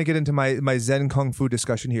 I'm going to get into my Zen Kung Fu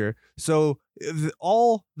discussion here. So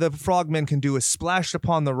all the frogmen can do is splash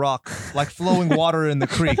upon the rock like flowing water in the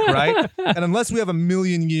creek, right? And unless we have a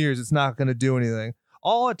million years, it's not going to do anything.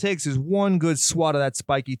 All it takes is one good swat of that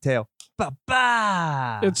spiky tail.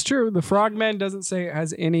 Ba-ba! It's true. The frogman doesn't say it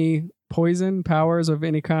has any poison powers of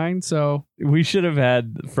any kind. So We should have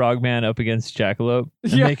had Frogman up against Jackalope.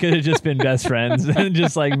 And Yeah. they could have just been best friends and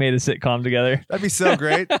just like made a sitcom together. That'd be so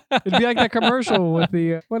great. it'd be like that commercial with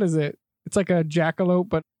the, what is it? It's like a jackalope,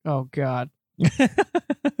 but oh God.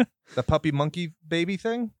 The puppy monkey baby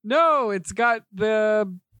thing? No, it's got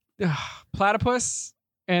the platypus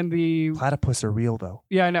and the, Platypus are real, though.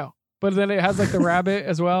 yeah, I know. But then it has like the rabbit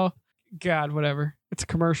as well. God, whatever. It's a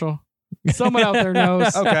commercial. Someone out there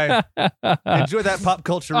knows. Okay. Enjoy that pop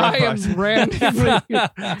culture I am reference. randomly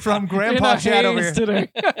From Grandpa in a Chad over haze here.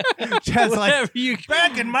 today. Chad's like, Whatever you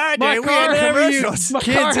back in my My day, we car, had commercials. my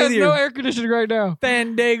Kids car with has your- no air conditioning right now.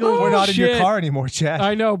 Fandangle. We're not in your shit. car anymore, Chad.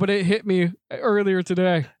 I know, but it hit me earlier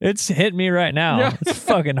today. It's hit me right now. Yeah. It's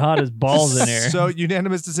fucking hot as balls in here. So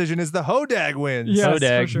unanimous decision is the Hodag wins. Yes,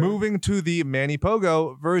 Hodag. for sure. Moving to the Manny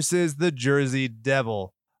Pogo versus the Jersey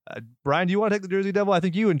Devil. Brian, do you want to take the Jersey Devil? I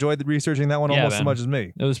think you enjoyed researching that one Yeah, almost man. as much as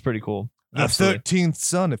me. It was pretty cool. The Absolutely. 13th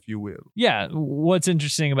son, if you will. Yeah. What's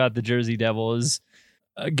interesting about the Jersey Devil is,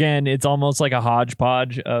 again, it's almost like a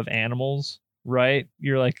hodgepodge of animals, right?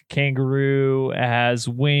 You're like a kangaroo, it has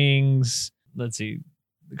wings. Let's see.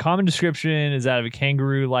 The common description is that of a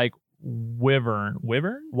kangaroo like wyvern.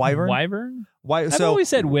 Wyvern? Wyvern? Why? I've So always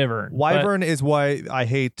said wyvern. but- Wyvern is why I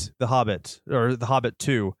hate The Hobbit or The Hobbit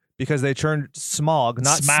 2 because they turned Smaug,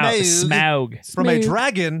 not Smaug, Smaug. from a Smaug.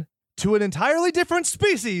 dragon to an entirely different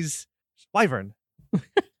species. Wyvern. Are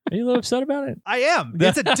you a little upset about it? I am.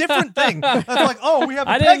 It's a different thing. That's like, oh, we have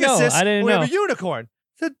a I didn't know. Pegasus. I didn't we have know. a unicorn.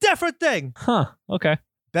 It's a different thing. Huh. Okay.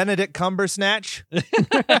 Benedict Cumbersnatch.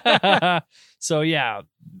 So yeah,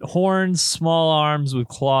 horns, small arms with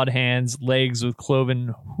clawed hands, legs with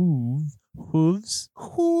cloven hooves,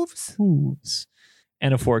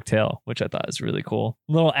 and a forked tail, which I thought was really cool.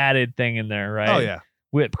 Little added thing in there, right? Oh, yeah.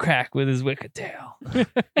 Whip crack with his wicked tail,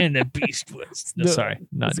 and the beast was. No, No, sorry,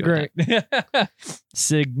 not that's doing that.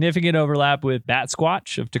 Significant overlap with Bat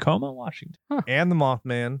Squatch of Tacoma, Washington. And the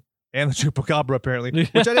Mothman. And the Chupacabra, apparently,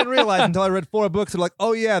 which I didn't realize until I read 4 books. They're like,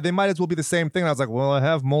 oh, yeah, they might as well be the same thing. And I was like, well, I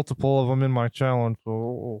have multiple of them in my challenge.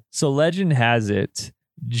 So. So legend has it,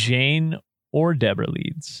 Jane or Deborah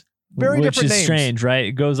Leeds. Very which different is names. strange, right?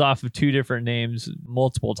 It goes off of 2 different names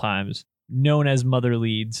multiple times, known as Mother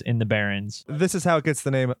Leeds in the Barrens. This is how it gets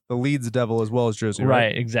the name the Leeds Devil as well as Jersey, right?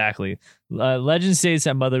 Right, exactly. Legend states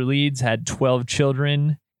that Mother Leeds had 12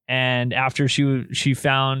 children, and after she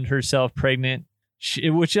found herself pregnant,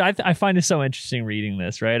 which I find is so interesting reading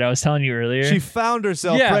this, right? I was telling you earlier. She found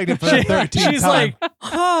herself Yeah. pregnant for the 13th She's time. like,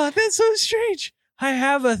 oh, that's so strange. I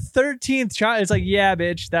have a 13th child. It's like, yeah,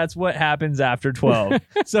 bitch, that's what happens after 12.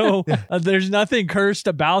 So there's nothing cursed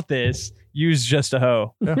about this. Use just a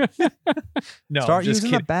hoe. Yeah. No, Start just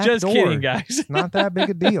using the kidding. back Just door. kidding, guys. Not that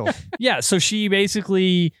big a deal. Yeah, so she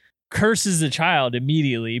basically curses the child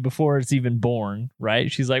immediately before it's even born,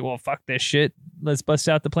 right? She's like, well, fuck this shit. Let's bust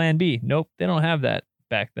out the plan B. Nope, they don't have that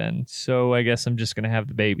back then. So I guess I'm just going to have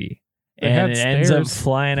the baby. They And had it ends up stairs.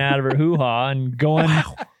 flying out of her hoo-ha and going,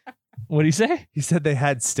 what do you say? He said they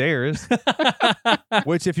had stairs,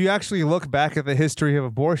 which if you actually look back at the history of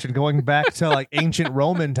abortion, going back to like ancient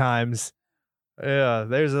Roman times, yeah,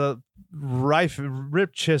 there's a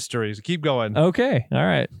rich history. So keep going. Okay, all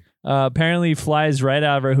right. Apparently flies right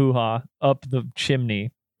out of her hoo-ha up the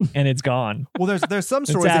chimney and it's gone. Well, there's some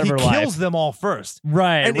It's stories out that he of her life. kills them all first.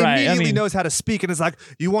 Right, And right. immediately knows how to speak and is like,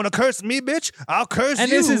 you want to curse me, bitch? I'll curse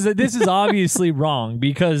And you. this is obviously wrong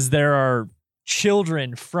because there are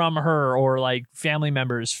children from her or like family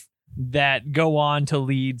members that go on to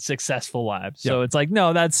lead successful lives. So it's like,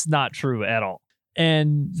 no, that's not true at all.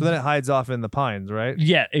 And So then it hides off in the pines, right?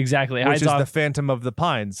 yeah, exactly. Which Hides is off. the Phantom of the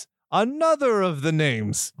Pines. Another of the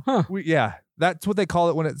names. Huh. Yeah, that's what they call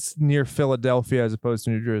it when it's near Philadelphia as opposed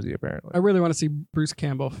to New Jersey, apparently. I really want to see Bruce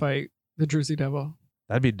Campbell fight the Jersey Devil.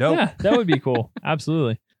 That'd be dope. Yeah, that would be cool.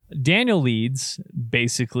 Absolutely. Daniel Leeds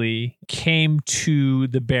basically came to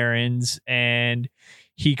the Barrens and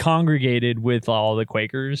he congregated with all the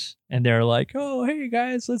Quakers and they're like, oh, hey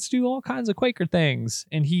guys, let's do all kinds of Quaker things.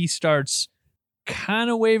 And he starts kind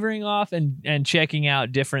of wavering off and checking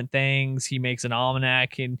out different things. He makes an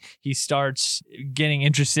almanac and he starts getting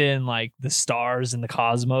interested in like the stars and the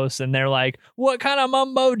cosmos. And they're like, what kind of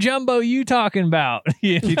mumbo jumbo you talking about?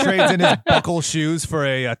 He trades in his buckle shoes for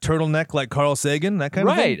a turtleneck like Carl Sagan, that kind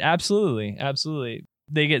of thing. Right, absolutely.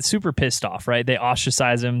 They get super pissed off, right? They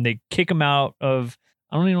ostracize him. They kick him out of,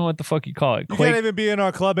 I don't even know what the fuck you call it. You can't even be in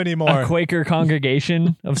our club A anymore. Quaker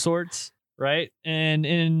congregation of sorts, right? And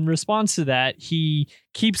in response to that, he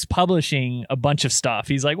keeps publishing a bunch of stuff.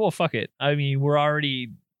 He's like, well, fuck it. I mean, we're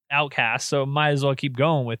already outcasts, so might as well keep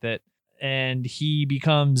going with it. And he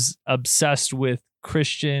becomes obsessed with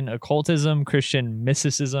Christian occultism, Christian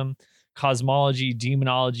mysticism, cosmology,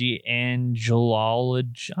 demonology,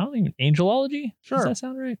 angelology. Angelology? Sure. Does that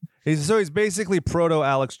sound right? He's basically proto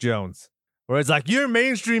Alex Jones, where it's like, your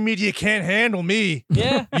mainstream media can't handle me,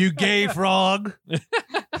 Yeah. you gay frog.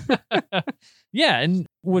 Yeah. And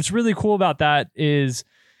what's really cool about that is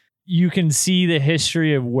you can see the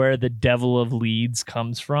history of where the Devil of Leeds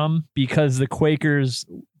comes from because the Quakers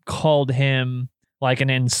called him like an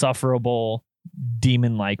insufferable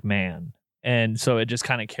demon-like man. And so it just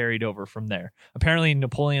kind of carried over from there. Apparently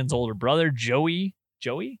Napoleon's older brother, Joey?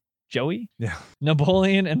 Yeah.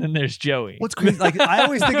 Napoleon, and then there's Joey. What's crazy? Like, I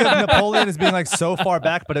always think of Napoleon as being like so far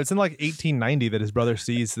back, but it's in like 1890 that his brother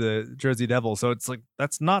sees the Jersey Devil. So it's like,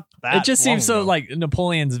 that's not that. It just seems long so ago. like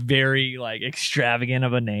Napoleon's very like extravagant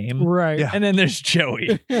of a name. Right. Yeah. And then there's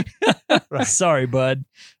Joey. Right. Sorry, bud.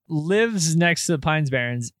 Lives next to the Pines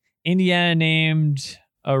Barrens. Indiana named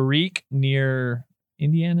Arique near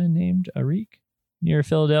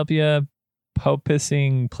Philadelphia.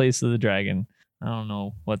 Popissing Place of the Dragon. I don't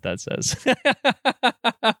know what that says.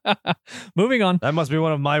 Moving on. That must be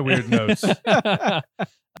one of my weird notes.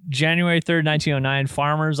 January 3rd, 1909,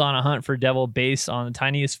 farmers on a hunt for devil based on the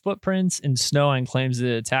tiniest footprints in snow and claims that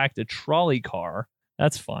it attacked a trolley car.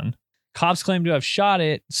 That's fun. Cops claim to have shot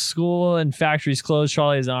it. School and factories closed.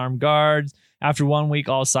 Trolley is armed guards. After 1 week,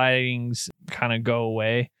 all sightings kind of go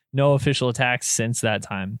away. No official attacks since that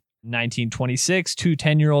time. 1926, two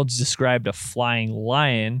 10-year-olds described a flying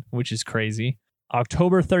lion, which is crazy.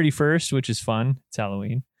 October 31st, which is fun. It's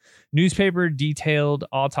Halloween. Newspaper detailed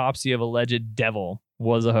autopsy of alleged devil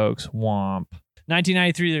was a hoax. Womp.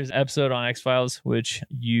 1993, there's an episode on X-Files, which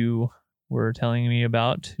you were telling me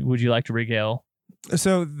about. Would you like to regale?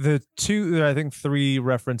 So the I think three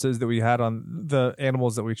references that we had on the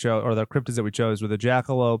animals that we chose, or the cryptids that we chose, were the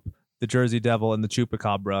jackalope, the Jersey Devil, and the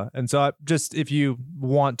chupacabra. And so just if you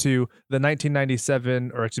want to, the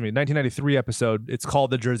 1993 episode, it's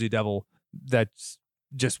called the Jersey Devil. That's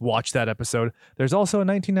just watch that episode. There's also a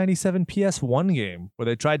 1997 PS1 game where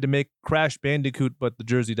they tried to make Crash Bandicoot, but the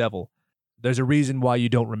Jersey Devil. There's a reason why you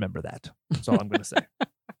don't remember that. That's all I'm going to say.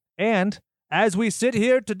 And as we sit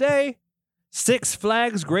here today, Six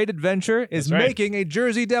Flags Great Adventure is That's right. making a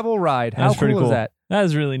Jersey Devil ride. How That's pretty cool is cool. that? That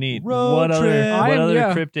is really neat. Road What other trip.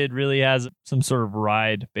 Yeah. cryptid really has some sort of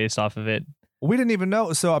ride based off of it? We didn't even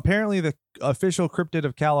know. So apparently the official cryptid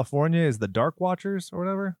of California is the Dark Watchers or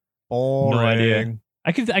whatever. Boring. No idea.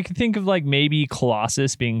 I could think of like maybe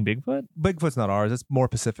Colossus being Bigfoot. Bigfoot's not ours. It's more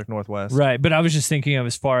Pacific Northwest. Right, but I was just thinking of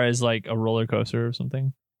as far as like a roller coaster or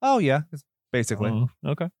something. Oh yeah, it's basically. Oh,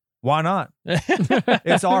 okay. Why not?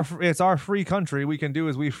 It's our free country. We can do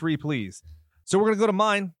as we free please. So we're gonna go to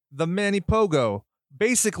mine, the Manny Pogo.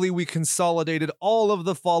 Basically, we consolidated all of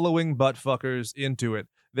the following butt fuckers into it.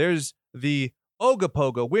 There's the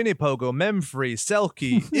Ogopogo, Winnipogo, Memphre,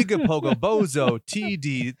 Selkie, Igapogo, Bozo,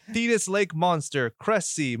 TD, Thetis Lake Monster,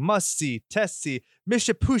 Cressy, Mussy, Tessie,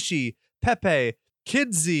 Mishipushi, Pepe,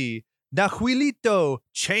 Kidzi, Nahuilito,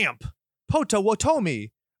 Champ,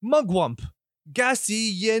 Potawatomi, Mugwump,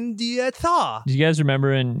 Gassi Yendietha. Do you guys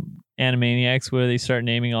remember in Animaniacs where they start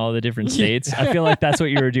naming all the different states? I feel like that's what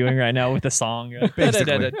you were doing right now with the song.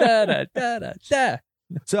 Basically. Da-da-da-da-da-da-da.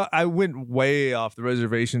 So I went way off the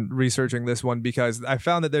reservation researching this one because I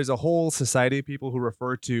found that there's a whole society of people who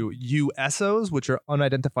refer to USOs, which are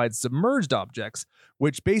unidentified submerged objects,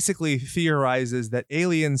 which basically theorizes that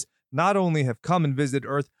aliens not only have come and visited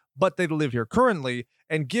Earth, but they live here currently.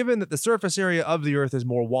 And given that the surface area of the Earth is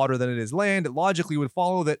more water than it is land, it logically would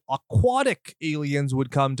follow that aquatic aliens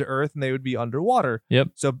would come to Earth and they would be underwater. Yep.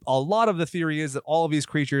 So a lot of the theory is that all of these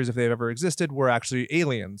creatures, if they've ever existed, were actually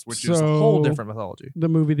aliens, which is a whole different mythology. The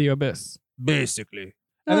movie The Abyss. Basically.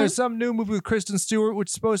 And there's some new movie with Kristen Stewart, which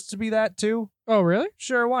is supposed to be that too. Oh, really?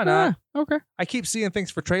 Sure, why not? Okay. I keep seeing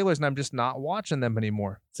things for trailers and I'm just not watching them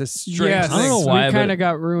anymore. It's a strange Yes. I don't know thing. why, we kind but of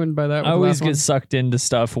got ruined by that. I with the always last one. get sucked into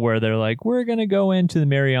stuff where they're like, we're going to go into the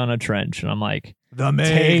Mariana Trench. And I'm like, The Meg.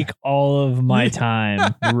 take all of my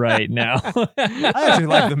time right now. I actually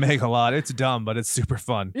like The Meg a lot. It's dumb, but it's super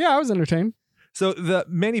fun. Yeah, I was entertained. So the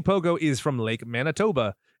Manipogo is from Lake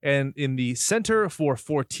Manitoba. And in the Center for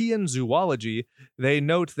Fortean Zoology, they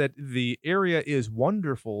note that the area is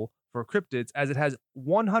wonderful for cryptids as it has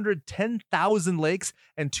 110,000 lakes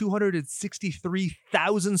and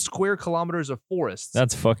 263,000 square kilometers of forests.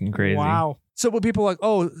 That's fucking crazy. Wow. So when people are like,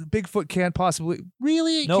 oh, Bigfoot can't possibly.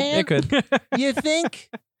 Really? It Nope, can't? it could. You think?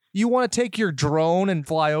 You want to take your drone and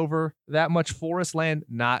fly over that much forest land?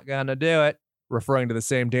 Not gonna do it. Referring to the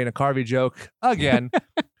same Dana Carvey joke again.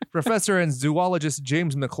 Professor and zoologist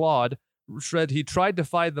James McLeod said he tried to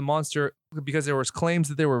find the monster because there was claims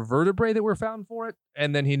that there were vertebrae that were found for it,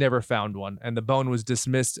 and then he never found one, and the bone was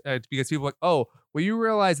dismissed because people were like, oh, well, you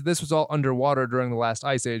realize that this was all underwater during the last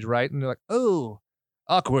ice age, right? And they're like, oh,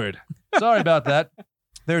 awkward. Sorry about that.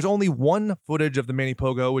 There's only one footage of the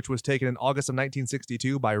Manipogo, which was taken in August of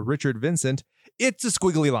 1962 by Richard Vincent. It's a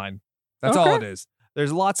squiggly line. That's all it is.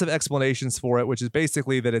 There's lots of explanations for it, which is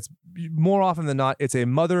basically that it's more often than not, it's a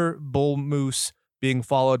mother bull moose being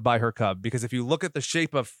followed by her cub. Because if you look at the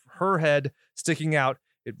shape of her head sticking out,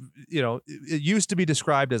 it used to be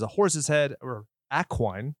described as a horse's head or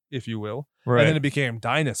equine, if you will. Right. And then it became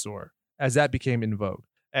dinosaur as that became in vogue.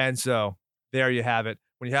 And so there you have it.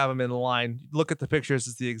 When you have them in line, look at the pictures,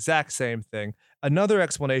 it's the exact same thing. Another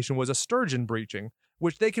explanation was a sturgeon breaching,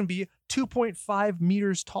 which they can be 2.5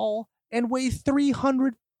 meters tall and weigh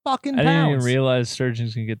 300 fucking pounds. I didn't even realize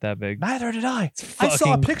sturgeons can get that big. Neither did I. It's I saw a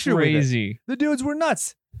fucking picture with it. crazy. The dudes were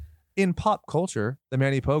nuts. In pop culture, the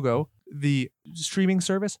Manipogo, the streaming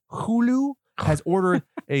service Hulu has ordered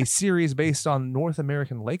a series based on North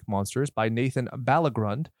American lake monsters by Nathan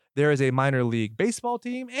Balagrund. There is a minor league baseball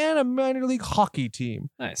team and a minor league hockey team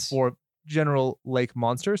Nice. for general lake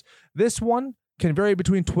monsters. This one can vary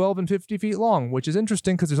between 12 and 50 feet long, which is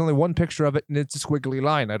interesting because there's only one picture of it and it's a squiggly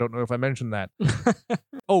line. I don't know if I mentioned that.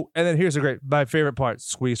 Oh, and then here's my favorite part.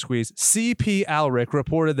 Squeeze. C.P. Alric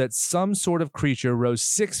reported that some sort of creature rose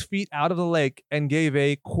 6 feet out of the lake and gave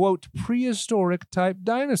a, quote, prehistoric type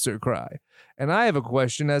dinosaur cry. And I have a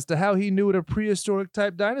question as to how he knew what a prehistoric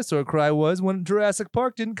type dinosaur cry was when Jurassic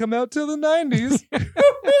Park didn't come out till the 90s.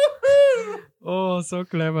 Oh, so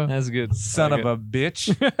clever. That's good. Son of a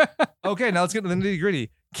bitch. Okay, now let's get to the nitty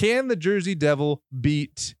gritty. Can the Jersey Devil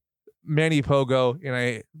beat Manipogo in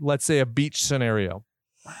a, let's say, a beach scenario?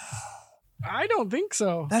 I don't think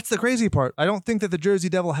so. That's the crazy part. I don't think that the Jersey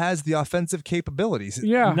Devil has the offensive capabilities.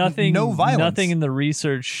 Yeah. Nothing. No violence. Nothing in the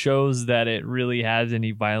research shows that it really has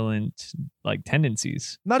any violent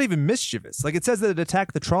tendencies. Not even mischievous. Like it says that it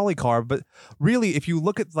attacked the trolley car, but really, if you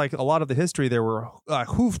look at like a lot of the history, there were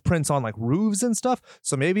hoof prints on like roofs and stuff.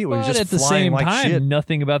 So maybe it was But just at the flying same like time, shit.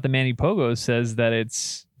 nothing about the Manipogo says that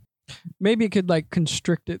it's. Maybe it could like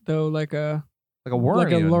constrict it though, like a Like a worm.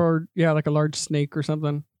 like a even. like a large snake or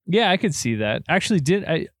something. Yeah, I could see that.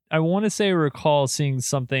 Actually, I want to say I recall seeing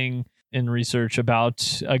something in research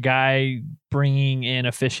about a guy bringing in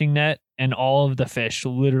a fishing net and all of the fish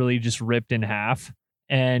literally just ripped in half.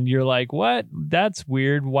 And you're like, what? That's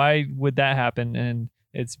weird. Why would that happen? And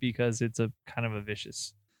it's because it's a kind of a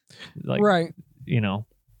vicious, Right.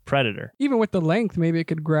 Predator. Even with the length, maybe it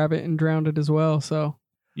could grab it and drown it as well. So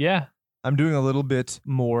Yeah. I'm doing a little bit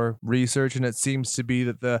more research, and it seems to be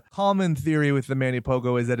that the common theory with the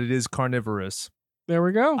Manipogo is that it is carnivorous. there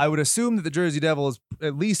we go. I would assume that the Jersey Devil is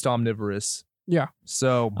at least omnivorous. Yeah.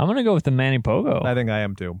 So I'm going to go with the Manipogo. I think I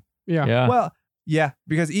am too. yeah. Yeah. Well, Yeah,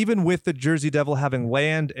 because even with the Jersey Devil having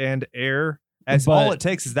land and air, But- all it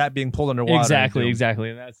takes is that being pulled underwater. Exactly.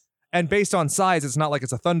 And that's And based on size, it's not like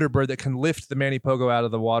it's a Thunderbird that can lift the Manipogo out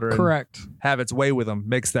of the water and Correct. have its way with him.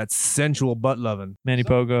 Makes that sensual butt loving.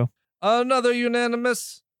 Manipogo. Another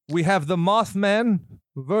unanimous. We have the Mothman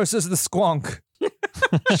versus the Squonk.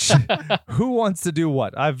 Who wants to do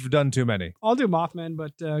what? I've done too many. I'll do Mothman,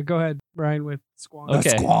 but go ahead, Brian, with Squonk. Okay.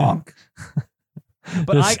 Squonk.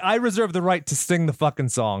 But The s- I reserve the right to sing the fucking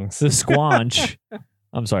songs. The squanch,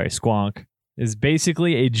 I'm sorry, squonk, is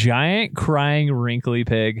basically a giant crying wrinkly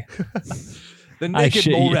pig. The I naked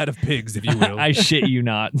shit mole you. rat of pigs, if you will. I shit you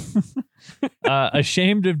not.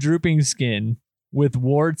 Ashamed of drooping skin, with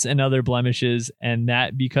warts and other blemishes, and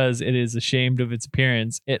that because it is ashamed of its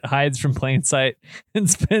appearance, it hides from plain sight and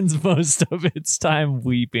spends most of its time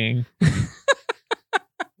weeping.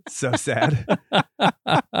 So sad.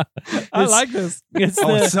 I like this. It's Oh,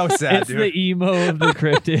 the, it's so sad, it's dude. the emo of the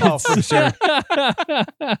cryptids. Oh, for sure.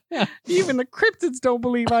 Even the cryptids don't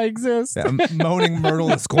believe I exist. Yeah, moaning Myrtle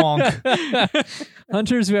the Squonk.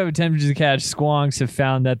 Hunters who have attempted to catch squonks have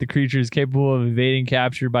found that the creature is capable of evading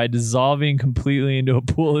capture by dissolving completely into a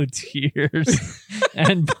pool of tears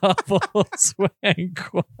and bubbles when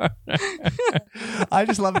cornered. I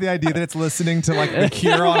just love the idea that it's listening to like The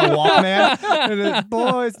Cure on a Walkman. And it's,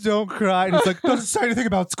 boys, don't cry. And it's like, doesn't say anything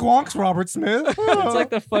about squonks, Robert Smith. It's like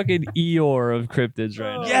the fucking Eeyore of cryptids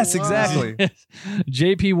right now. Yes, wow. exactly.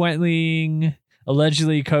 JP Wentling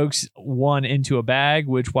allegedly coaxed one into a bag,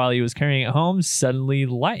 which while he was carrying it home, suddenly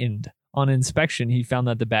lightened. On inspection, he found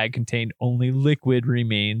that the bag contained only liquid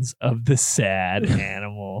remains of the sad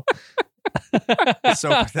animal. So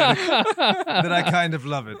pathetic that I kind of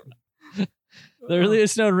love it. The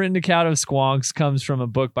earliest known written account of squonks comes from a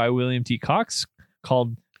book by William T. Cox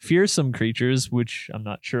called Fearsome Creatures, which I'm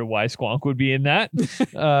not sure why squonk would be in that,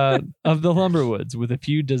 of the Lumberwoods, with a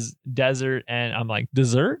few desert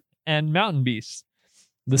and mountain beasts.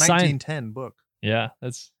 The sign, 1910 book. yeah,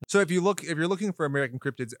 that's So if you're looking for American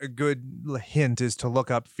cryptids, a good hint is to look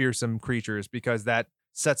up fearsome creatures because that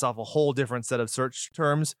sets off a whole different set of search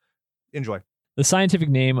terms. Enjoy. the scientific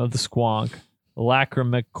name of the squonk.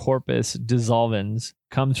 Lacrimicorpus dissolvens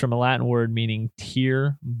comes from a Latin word meaning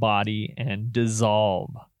tear, body, and dissolve.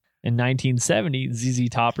 In 1970, ZZ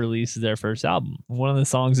Top released their first album. One of the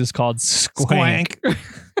songs is called Squank.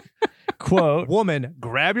 Quote, Woman,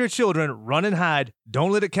 grab your children, run and hide.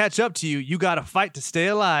 Don't let it catch up to you. You gotta fight to stay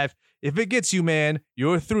alive. If it gets you, man,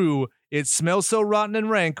 you're through. It smells so rotten and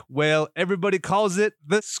rank. Well, everybody calls it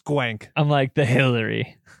the squank. I'm like the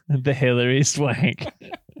Hillary Swank.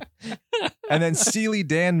 And then Steely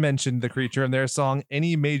Dan mentioned the creature in their song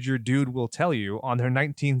Any Major Dude Will Tell You on their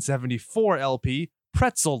 1974 LP,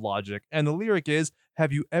 Pretzel Logic. And the lyric is,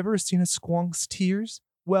 have you ever seen a squonk's tears?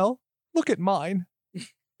 Well, look at mine.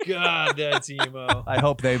 God, that's emo. I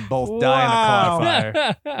hope they both die in a car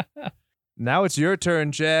Wow. fire. Now it's your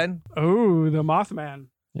turn, Chad. Oh, the Mothman.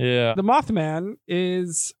 Yeah. The Mothman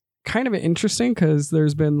is kind of interesting because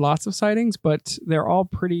there's been lots of sightings, but they're all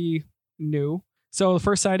pretty new. So the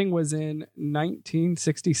first sighting was in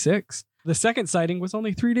 1966. The second sighting was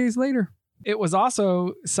only 3 days later. It was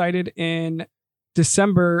also sighted in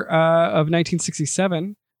December of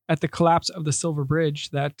 1967 at the collapse of the Silver Bridge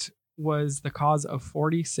that was the cause of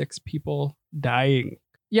 46 people dying.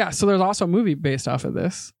 Yeah, so there's also a movie based off of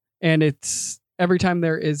this. And it's every time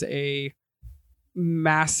there is a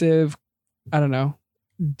massive, I don't know,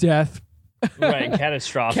 death. Right,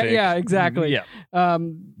 catastrophic. Yeah, exactly. Yeah.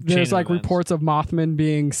 There's of like events. reports of Mothman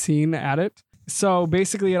being seen at it. So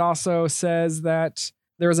basically, it also says that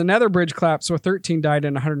there was another bridge collapse, so 13 died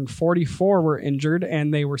and 144 were injured,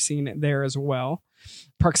 and they were seen there as well.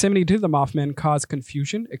 Proximity to the Mothman caused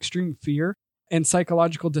confusion, extreme fear, and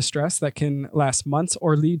psychological distress that can last months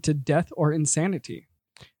or lead to death or insanity.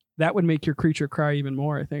 That would make your creature cry even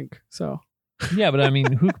more, I think. So Yeah, but I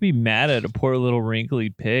mean, who could be mad at a poor little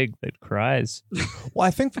wrinkly pig that cries? Well,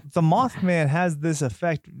 I think the Mothman has this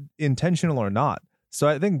effect, intentional or not. So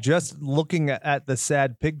I think just looking at the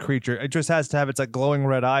sad pig creature, it just has to have its like glowing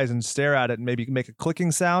red eyes and stare at it and maybe make a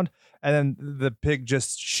clicking sound. And then the pig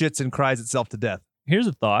just shits and cries itself to death. Here's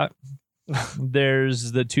a thought.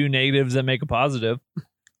 There's the two negatives that make a positive.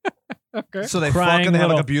 okay. So they Crying fuck and they have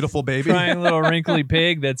like little- a beautiful baby. Crying little wrinkly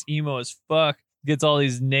pig that's emo as fuck gets all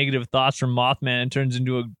these negative thoughts from Mothman and turns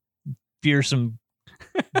into a fearsome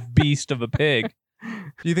beast of a pig.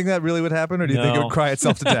 Do you think that really would happen, or do you think it No. would cry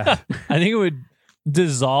itself to death? I think it would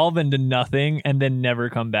dissolve into nothing and then never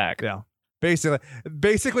come back. Yeah.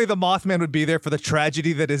 Basically, the Mothman would be there for the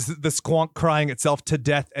tragedy that is the squonk crying itself to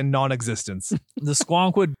death and non-existence. The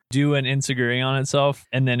squonk would do an Insiguri on itself,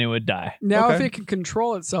 and then it would die. Now, if Okay. it could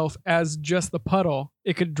control itself as just the puddle,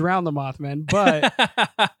 it could drown the Mothman, but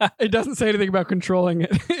it doesn't say anything about controlling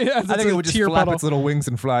it. I think it would just flap its little wings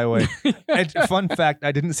and fly away. And fun fact,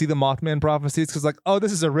 I didn't see the Mothman prophecies because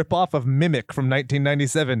this is a ripoff of Mimic from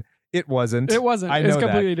 1997. It wasn't. It wasn't. I It's know that.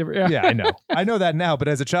 completely different. Yeah, I know. I know that now, but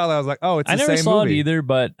as a child, I was like, oh, it's I the never same saw movie. it either,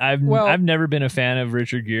 but I've Well- never been a fan of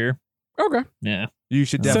Richard Gere. Okay. Yeah. You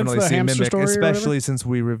should Since definitely the see hamster Mimic, story or whatever? especially since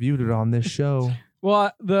we reviewed it on this show.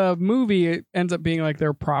 Well, the movie it ends up being like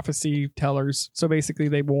their prophecy tellers. So basically,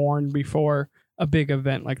 they warned before a big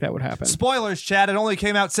event like that would happen. Spoilers, Chad. It only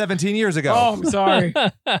came out 17 years ago. Oh, I'm sorry.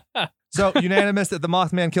 So unanimous that the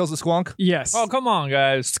Mothman kills the squonk? Yes. Oh, come on,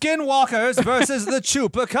 guys. Skinwalkers versus the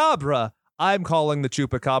Chupacabra. I'm calling the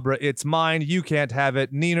Chupacabra. It's mine. You can't have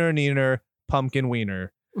it. Neener, pumpkin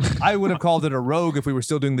wiener. I would have called it a rogue if we were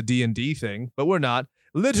still doing the D&D thing, but we're not.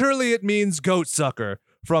 Literally, it means goat sucker.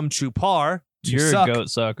 From chupar, to You're suck. a goat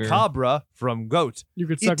sucker. Cabra, from goat. You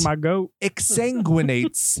could suck It- my goat.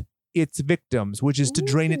 Exsanguinates its victims, which is to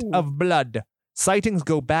drain it Ooh. of blood. Sightings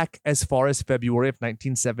go back as far as February of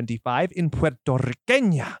 1975 in Puerto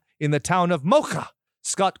Riqueña, in the town of Mocha.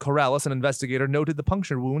 Scott Corrales, an investigator, noted the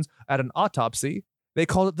puncture wounds at an autopsy. They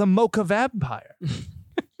called it the Mocha vampire.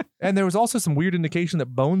 And there was also some weird indication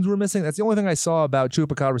that bones were missing. That's the only thing I saw about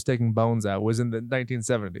chupacabras taking bones out was in the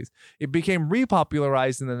 1970s. It became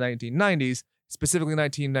repopularized in the 1990s, specifically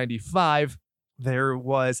 1995. There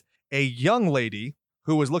was a young lady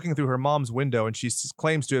who was looking through her mom's window, and she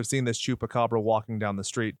claims to have seen this chupacabra walking down the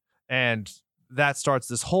street. And that starts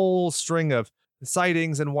this whole string of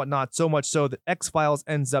sightings and whatnot, so much so that X-Files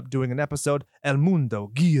ends up doing an episode, El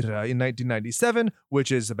Mundo Gira, in 1997,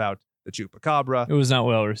 which is about the chupacabra. It was not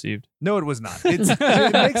well received. No, it was not. It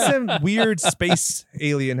makes them weird space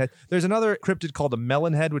alien head. There's another cryptid called a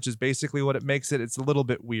melon head, which is basically what it makes it. It's a little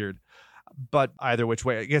bit weird. But either which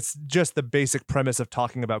way, I guess just the basic premise of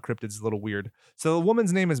talking about cryptids is a little weird. So the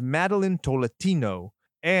woman's name is Madeline Tolentino,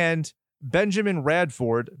 and Benjamin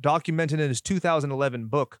Radford documented in his 2011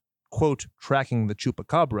 book, quote, Tracking the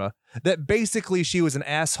Chupacabra, that basically she was an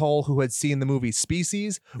asshole who had seen the movie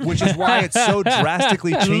Species, which is why it so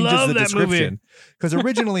drastically changes love the that description. Because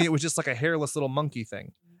originally it was just like a hairless little monkey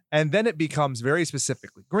thing. And then it becomes very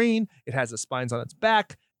specifically green. It has the spines on its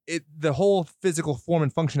back. The whole physical form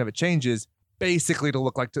and function of it changes basically to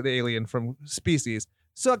look like the alien from Species.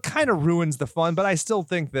 So it kind of ruins the fun, but I still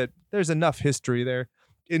think that there's enough history there.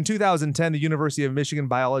 In 2010, the University of Michigan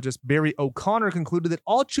biologist Barry O'Connor concluded that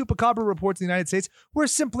all chupacabra reports in the United States were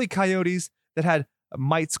simply coyotes that had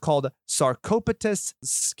mites called Sarcoptes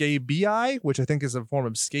scabii, which I think is a form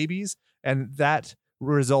of scabies, and that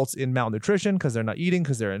results in malnutrition because they're not eating,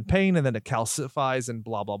 because they're in pain, and then it calcifies and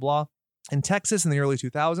blah, blah, blah. In Texas in the early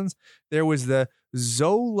 2000s, there was the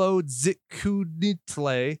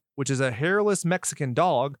Xoloitzcuintla, which is a hairless Mexican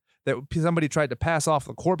dog that somebody tried to pass off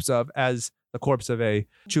the corpse of as the corpse of a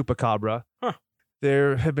chupacabra. Huh.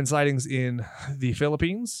 There have been sightings in the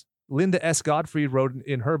Philippines. Linda S. Gottfried wrote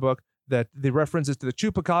in her book that the references to the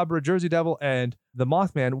chupacabra, Jersey Devil, and the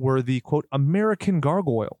Mothman were the, quote, American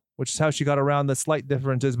gargoyle, which is how she got around the slight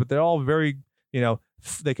differences, but they're all very,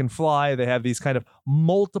 they can fly. They have these kind of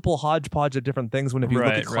multiple hodgepodge of different things. When if you look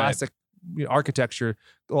Right, at right. classic architecture,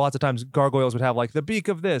 lots of times gargoyles would have like the beak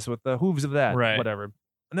of this with the hooves of that, Right. whatever.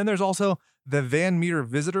 And then there's also the Van Meter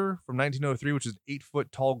Visitor from 1903, which is an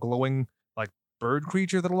 8-foot tall glowing like bird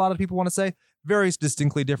creature that a lot of people want to say. Very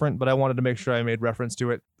distinctly different, but I wanted to make sure I made reference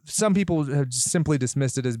to it. Some people have simply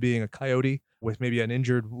dismissed it as being a coyote with maybe an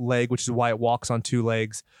injured leg, which is why it walks on 2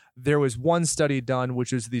 legs. There was one study done,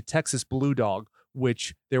 which is the Texas Blue Dog,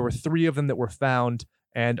 which there were 3 of them that were found,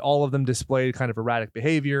 and all of them displayed kind of erratic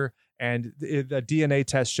behavior. And the DNA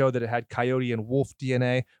test showed that it had coyote and wolf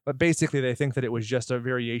DNA, but basically they think that it was just a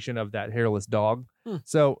variation of that hairless dog.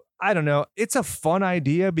 So I don't know. It's a fun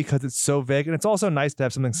idea because it's so vague, and it's also nice to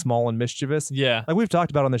have something small and mischievous. Yeah. Like we've talked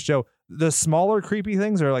about on the show, the smaller creepy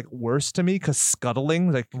things are like worse to me because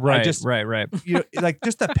scuttling, like Right. I just, right. like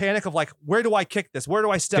just the panic of like, where do I kick this? Where do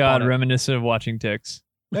I step God, on it? reminiscent of watching Ticks.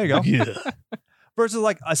 There you go. Yeah. Versus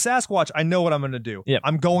like a Sasquatch, I know what I'm going to do. Yep.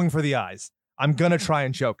 I'm going for the eyes. I'm going to try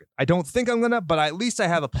and choke it. I don't think I'm going to, but at least I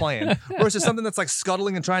have a plan. Versus something that's like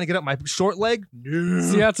scuttling and trying to get up my short leg.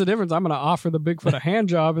 See, that's the difference. I'm going to offer the Bigfoot a hand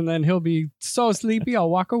job, and then he'll be so sleepy,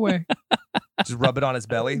 I'll walk away. Just rub it on his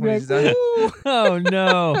belly when Like, he's done. "Ooh." Oh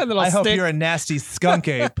no. And then I'll I hope stick- you're a nasty skunk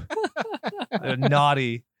ape.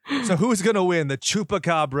 Naughty. So who's going to win, the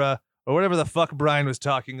chupacabra or whatever the fuck Brian was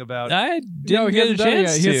talking about. I No, didn't he get a hasn't done it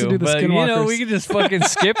chance yet. He has to do the but skinwalkers. we could just fucking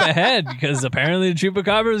skip ahead because apparently the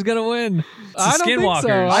Chupacabra is gonna win. It's the I don't think so.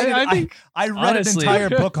 skinwalkers. I think I read Honestly. an entire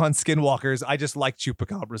book on skinwalkers. I just like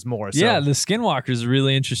chupacabras more. So. Yeah, the skinwalker is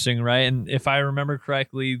really interesting, right? And if I remember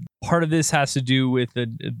correctly, part of this has to do with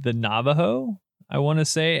the Navajo, I want to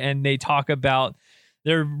say, and they talk about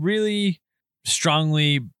they're really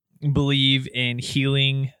strongly believe in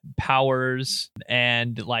healing powers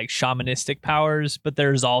and like shamanistic powers, but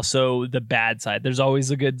there's also the bad side. There's always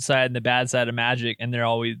the good side and the bad side of magic, and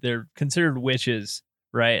they're considered witches,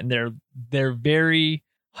 right? And they're very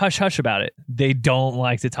hush hush about it. They don't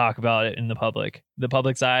like to talk about it in the public. The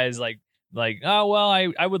public's eyes like oh well,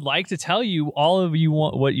 I would like to tell you all of you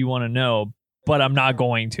want what you want to know, but I'm not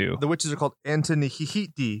going to. The witches are called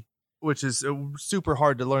Antanihiti, which is super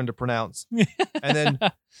hard to learn to pronounce. And then,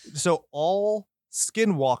 so all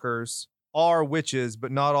skinwalkers are witches,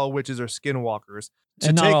 but not all witches are skinwalkers.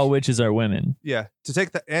 And not all witches are women. Yeah. To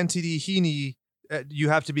take the Antihini, you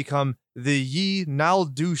have to become the Yi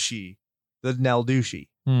Naldushi. The Naldushi.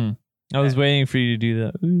 I was waiting for you to do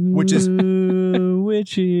that. Which is- Ooh,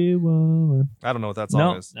 witchy woman. I don't know what that song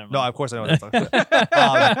No, is. never No, mind. of course I know what that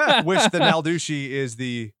song is. Which the Naldushi is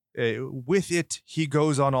the, with it, he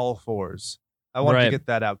goes on all fours. I wanted to Right. get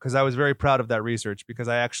that out because I was very proud of that research because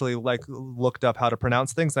I actually looked up how to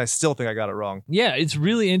pronounce things and I still think I got it wrong. Yeah, it's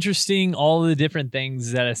really interesting all the different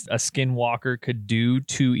things that a skinwalker could do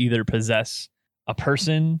to either possess a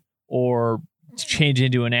person or change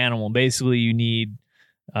into an animal. Basically, you need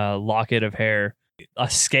a locket of hair, a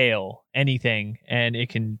scale, anything, and it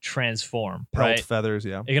can transform, Pelt right? feathers,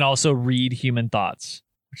 yeah. It can also read human thoughts,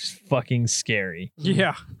 which is fucking scary.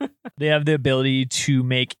 yeah. They have the ability to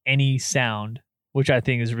make any sound, which I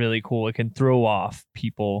think is really cool. It can throw off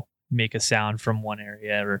people, make a sound from one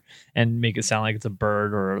area and make it sound like it's a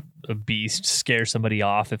bird or a beast, scare somebody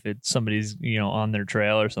off if it's somebody's, on their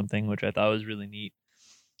trail or something, which I thought was really neat.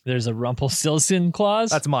 There's a Rumpelstiltskin clause.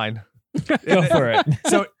 That's mine. Go for it.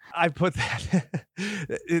 So I put that.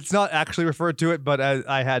 It's not actually referred to it, but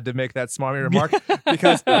I had to make that smarmy remark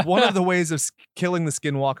because one of the ways of killing the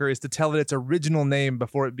skinwalker is to tell it its original name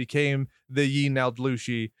before it became the Yi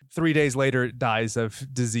Naldlushi. 3 days later, it dies of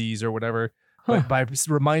disease or whatever. But by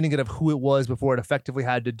reminding it of who it was before it effectively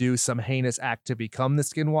had to do some heinous act to become the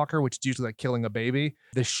skinwalker, which is usually like killing a baby,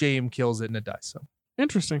 the shame kills it and it dies. So,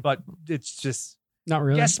 Interesting. but it's just Not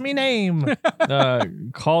really. guess me name.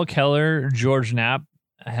 Carl Keller, George Knapp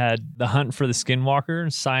had The Hunt for the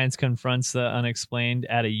Skinwalker. Science confronts the unexplained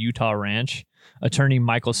at a Utah ranch. Attorney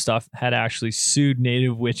Michael Stuff had actually sued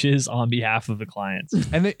native witches on behalf of the clients.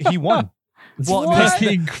 And he won. It's Well,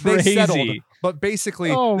 fucking They crazy. settled. But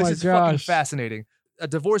basically, Oh this my is fucking gosh. fascinating. A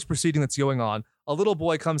divorce proceeding that's going on. A little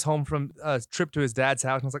boy comes home from a trip to his dad's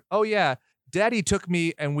house and was like, oh yeah, Daddy took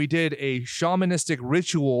me and we did a shamanistic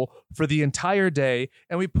ritual for the entire day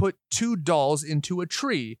and we put 2 dolls into a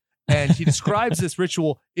tree. And he describes this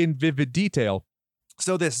ritual in vivid detail.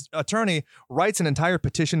 So this attorney writes an entire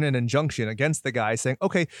petition and injunction against the guy saying,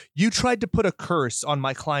 okay, you tried to put a curse on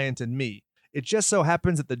my client and me. It just so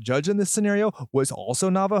happens that the judge in this scenario was also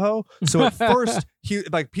Navajo. So at first,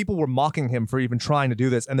 people were mocking him for even trying to do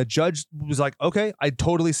this. And the judge was like, okay, I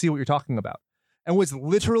totally see what you're talking about. And was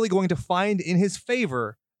literally going to find in his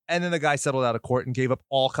favor. And then the guy settled out of court and gave up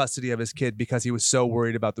all custody of his kid because he was so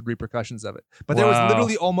worried about the repercussions of it. But there was Wow.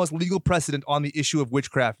 literally almost legal precedent on the issue of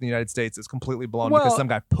witchcraft in the United States. It's completely blown Well, because some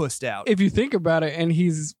guy pussed out. If you think about it, and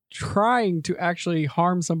he's trying to actually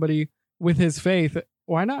harm somebody with his faith,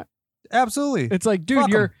 why not? Absolutely. It's like, dude,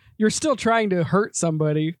 Fuck 'em. you're still trying to hurt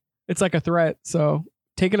somebody. It's like a threat. So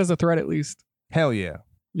take it as a threat at least. Hell yeah.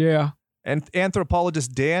 Yeah. And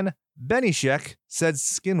anthropologist Dan Benishek said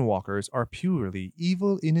skinwalkers are purely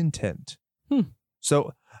evil in intent.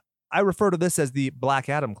 So I refer to this as the Black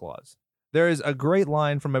Adam clause. There is a great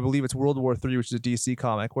line from, I believe it's World War III, which is a DC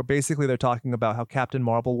comic, where basically they're talking about how Captain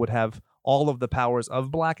Marvel would have all of the powers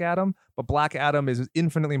of Black Adam, but Black Adam is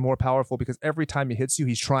infinitely more powerful because every time he hits you,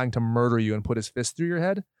 he's trying to murder you and put his fist through your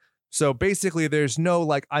head. So basically, there's no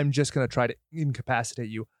like, I'm just going to try to incapacitate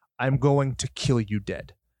you. I'm going to kill you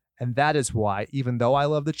dead. And that is why, even though I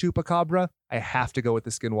love the Chupacabra, I have to go with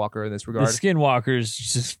the Skinwalker in this The regard. Skinwalker is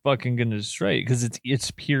just fucking gonna destroy it because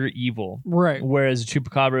it's pure evil. Right. Whereas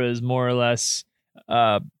Chupacabra is more or less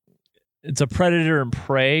it's a predator and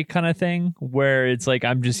prey kind of thing where it's like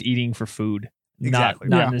I'm just eating for food. Exactly.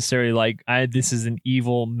 Not Yeah. necessarily like this is an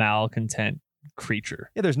evil malcontent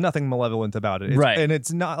creature. Yeah, there's nothing malevolent about it. Right. And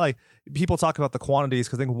it's not like people talk about the quantities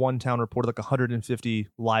because I think one town reported like 150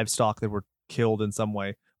 livestock that were killed in some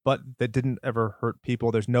way. but that didn't ever hurt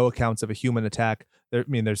people. There's no accounts of a human attack.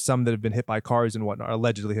 There's some that have been hit by cars and whatnot,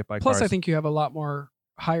 allegedly hit by cars. Plus, I think you have a lot more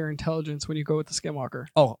higher intelligence when you go with the Skinwalker.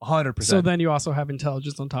 Oh, 100%. So then you also have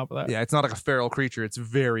intelligence on top of that. Yeah, it's not like a feral creature. It's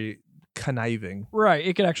very conniving. Right.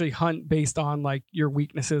 It could actually hunt based on like your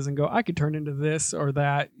weaknesses and go, I could turn into this or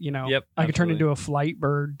that, Yep, I could turn absolutely. into a flight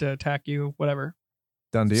bird to attack you, whatever.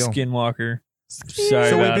 Done deal. Skinwalker. Sorry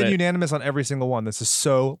So we've about been it. unanimous on every single one. This is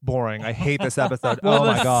so boring. I hate this episode. Well, oh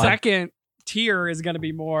the my God. second tier is going to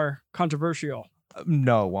be more controversial.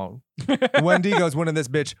 No, it won't. Wendigo's winning this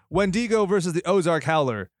bitch. Wendigo versus the Ozark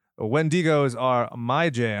Howler. Wendigos are my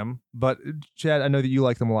jam, but Chad, I know that you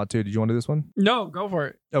like them a lot too. Did you want to do this one? No, go for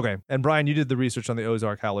it. Okay. And Brian, you did the research on the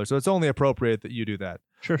Ozark Howler, so it's only appropriate that you do that.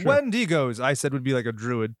 Sure. Wendigos, I said, would be like a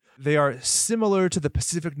druid. They are similar to the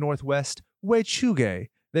Pacific Northwest Wechuge.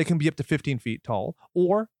 They can be up to 15 feet tall,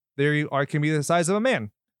 or can be the size of a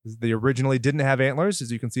man. They originally didn't have antlers,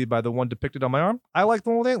 as you can see by the one depicted on my arm. I like the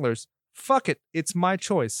one with antlers. Fuck it. It's my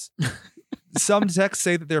choice. Some texts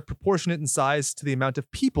say that they're proportionate in size to the amount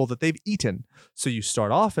of people that they've eaten. So you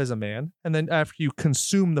start off as a man, and then after you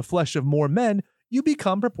consume the flesh of more men, you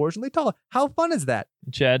become proportionally taller. How fun is that?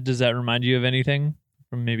 Chad, does that remind you of anything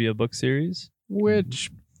from maybe a book series?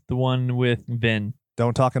 Which The one with Vin.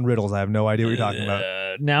 Don't talk in riddles. I have no idea what you're talking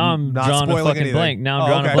about. Now I'm Not drawing a spoiling fucking anything. blank. Now I'm Oh,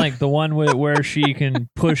 drawing okay. a blank. The one where she can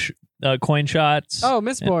push coin shots. Oh,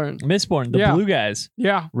 Mistborn. Mistborn, the Yeah. blue guys,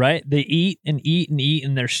 Yeah. right? They eat and eat and eat,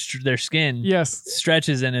 and their skin Yes.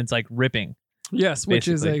 stretches and it's like ripping. Yes. Which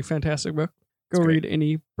is Basically. a fantastic book. Go It's read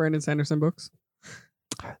any Brandon Sanderson books.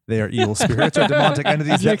 They are evil spirits or demonic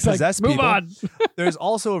entities that Jake's like, possess move people. on. There's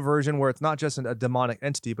also a version where it's not just a demonic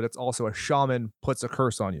entity, but it's also a shaman puts a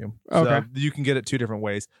curse on you. Okay. So you can get it two different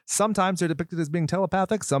ways. Sometimes they're depicted as being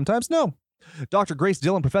telepathic, sometimes no. Dr. Grace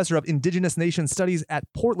Dillon, professor of Indigenous Nation Studies at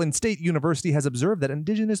Portland State University, has observed that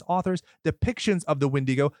Indigenous authors' depictions of the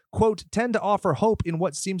Wendigo, quote, tend to offer hope in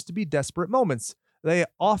what seems to be desperate moments. They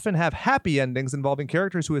often have happy endings involving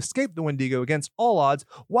characters who escape the Wendigo against all odds,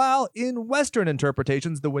 while in Western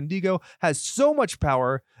interpretations, the Wendigo has so much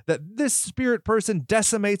power that this spirit person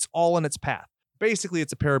decimates all in its path. Basically,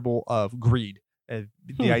 it's a parable of greed.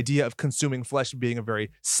 The idea of consuming flesh being a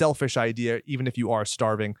very selfish idea, even if you are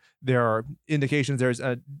starving. There are indications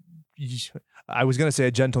I was going to say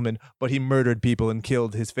a gentleman, but he murdered people and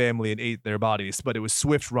killed his family and ate their bodies. But it was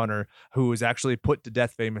Swift Runner who was actually put to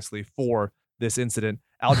death famously for this incident.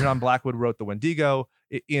 Algernon Blackwood wrote The Wendigo.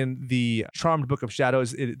 In the Charmed Book of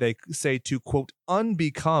Shadows, they say to, quote,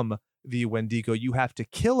 unbecome the Wendigo, you have to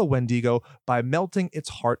kill a Wendigo by melting its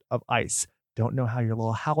heart of ice. Don't know how your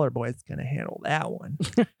little howler boy is going to handle that one.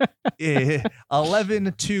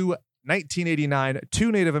 11 to 1989,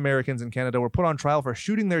 2 Native Americans in Canada were put on trial for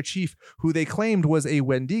shooting their chief, who they claimed was a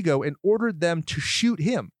Wendigo, and ordered them to shoot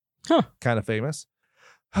him. Huh. Kind of famous.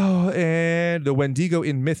 Oh, and The Wendigo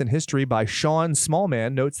in Myth and History by Sean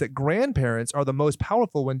Smallman notes that grandparents are the most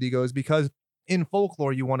powerful Wendigos because in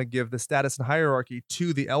folklore, you want to give the status and hierarchy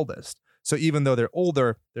to the eldest. So even though they're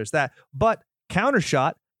older, there's that. But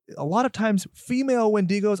countershot, a lot of times female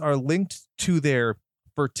Wendigos are linked to their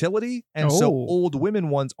fertility. And so Oh. old women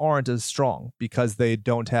ones aren't as strong because they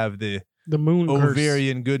don't have the The moon curse.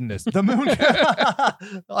 ovarian goodness. The moon.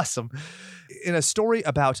 Awesome. In a story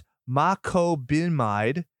about Mako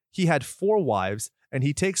Binmide, he had 4 wives, and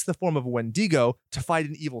he takes the form of a Wendigo to fight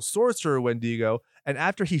an evil sorcerer Wendigo. And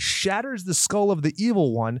after he shatters the skull of the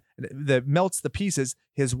evil one that melts the pieces,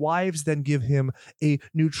 his wives then give him a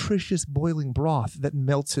nutritious boiling broth that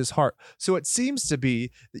melts his heart. So it seems to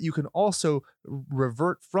be that you can also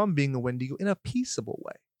revert from being a Wendigo in a peaceable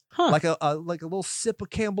way. Huh. Like a little sip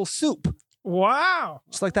of Campbell's soup. Wow.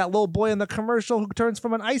 Just like that little boy in the commercial who turns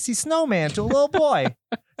from an icy snowman to a little boy.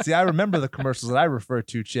 See, I remember the commercials that I refer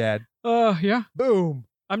to, Chad. Yeah. Boom.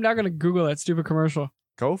 I'm not going to Google that stupid commercial.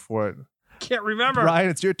 Go for it. Can't remember. Brian,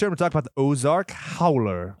 it's your turn to talk about the Ozark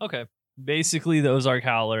Howler. Okay. Basically, the Ozark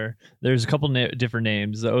Howler. There's a couple different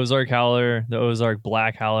names: the Ozark Howler, the Ozark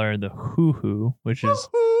Black Howler, the Hoo-Hoo, which is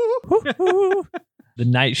Hoo-Hoo, the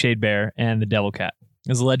Nightshade Bear, and the Devil Cat.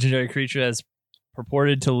 It's a legendary creature that's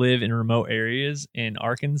purported to live in remote areas in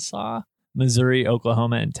Arkansas, Missouri,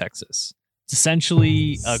 Oklahoma, and Texas. It's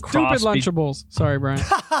essentially a Stupid cross. Lunchables. Sorry, Brian.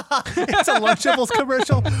 It's a Lunchables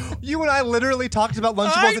commercial. You and I literally talked about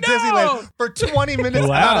Lunchables I at know! Disneyland for 20 minutes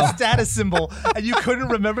Wow. about a status symbol, and you couldn't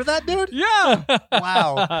remember that, dude? Yeah.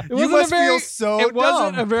 Wow. It You wasn't must a very, feel so It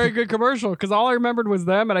wasn't dumb. a very good commercial because all I remembered was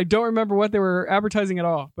them, and I don't remember what they were advertising at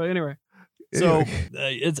all. But anyway. So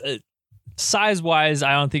it's size-wise,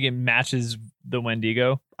 I don't think it matches the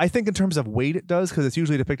Wendigo. I think in terms of weight it does, because it's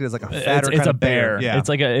usually depicted as like a fatter It's kind a of bear. bear. Yeah.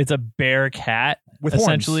 It's a bear cat. with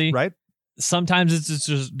essentially. horns, right? Sometimes it's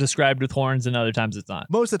just described with horns, and other times it's not.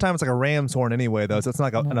 Most of the time, it's like a ram's horn anyway, though, so it's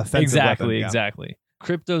not like an offensive weapon. Yeah. Exactly.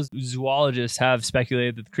 Cryptozoologists have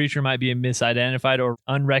speculated that the creature might be a misidentified or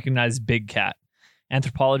unrecognized big cat.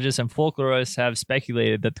 Anthropologists and folklorists have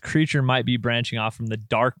speculated that the creature might be branching off from the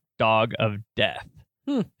dark dog of death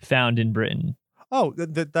found in Britain. Oh,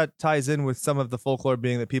 that ties in with some of the folklore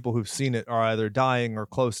being that people who've seen it are either dying or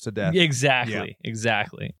close to death. Exactly.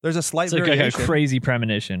 There's a slight It's like variation. a crazy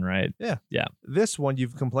premonition, right? Yeah. This one,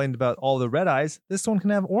 you've complained about all the red eyes. This one can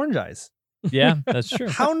have orange eyes. Yeah, that's true.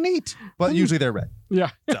 How neat. But usually they're red. Yeah.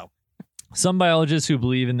 Some biologists who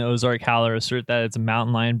believe in the Ozark Howler assert that it's a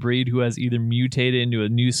mountain lion breed who has either mutated into a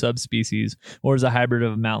new subspecies or is a hybrid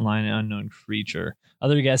of a mountain lion and unknown creature.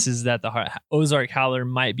 Other guesses that the Ozark Howler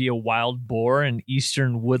might be a wild boar, an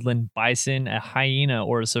eastern woodland bison, a hyena,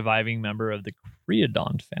 or a surviving member of the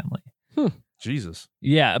Creodont family. Jesus.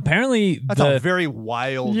 Yeah, apparently That's a very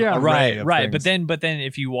wild array of right. things. But then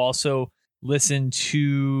if you also listen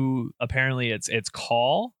to apparently its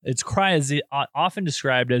cry is often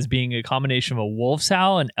described as being a combination of a wolf's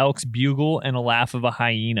howl, an elk's bugle, and a laugh of a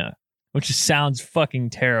hyena, which just sounds fucking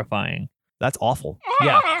terrifying. That's awful.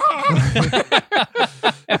 Yeah.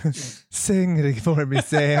 Sing it for me,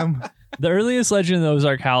 Sam. The earliest legend of the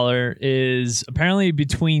Ozark Howler is apparently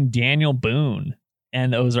between Daniel Boone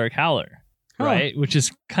and the Ozark Howler, right? Which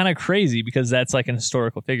is kind of crazy because that's like an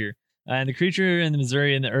historical figure. And the creature in the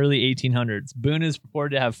Missouri in the early 1800s. Boone is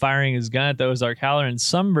purported to have firing his gun at the Ozark Howler in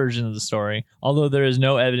some version of the story, although there is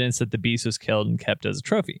no evidence that the beast was killed and kept as a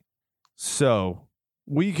trophy. So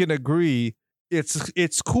we can agree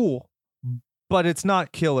it's cool, but it's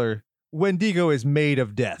not killer. Wendigo is made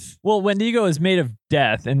of death. Well, Wendigo is made of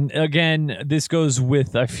death. And again, this goes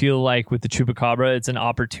with, I feel like with the Chupacabra, it's an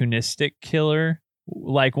opportunistic killer.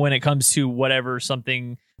 Like when it comes to whatever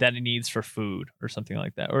something that it needs for food or something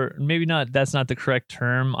like that. Or maybe not, that's not the correct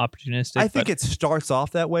term, opportunistic. I think it starts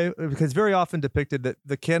off that way because very often depicted that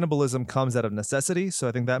the cannibalism comes out of necessity. So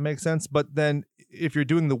I think that makes sense. But then if you're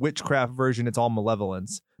doing the witchcraft version, it's all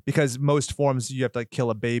malevolence because most forms you have to like kill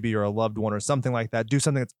a baby or a loved one or something like that. Do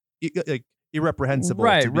something that's like irreprehensible.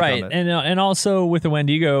 Right. It. And also with the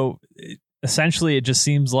Wendigo, essentially it just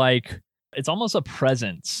seems like it's almost a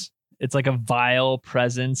presence. It's like a vile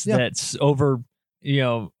presence that's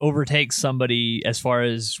overtakes somebody as far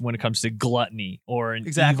as when it comes to gluttony or an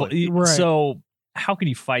evil. Right. So how can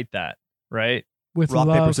you fight that, right? With Rock,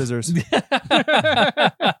 love. paper, scissors.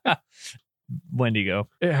 Wendigo.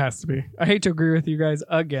 It has to be. I hate to agree with you guys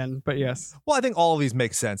again, but yes. Well, I think all of these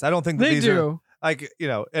make sense. I don't think that They these do. are like,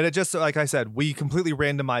 and it just, like I said, we completely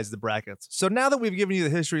randomized the brackets. So now that we've given you the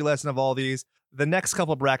history lesson of all these, the next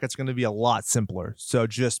couple of brackets are going to be a lot simpler. So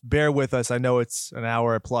just bear with us. I know it's an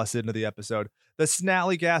hour plus into the episode. The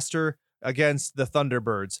Snallygaster against the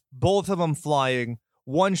Thunderbirds. Both of them flying.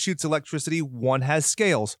 One shoots electricity. One has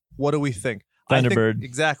scales. What do we think? Thunderbird.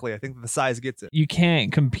 Exactly. I think the size gets it. You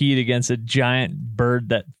can't compete against a giant bird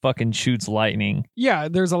that fucking shoots lightning. Yeah,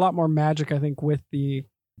 there's a lot more magic, I think, with the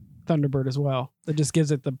Thunderbird as well. That just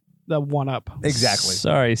gives it the one up. Exactly.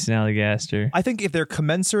 Sorry, Snallygaster. I think if they're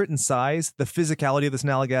commensurate in size, the physicality of the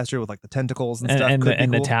Snallygaster with like the tentacles and stuff And could be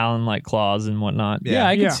the cool. talon like claws and whatnot. Yeah. Yeah,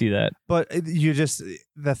 I can Yeah. see that. But the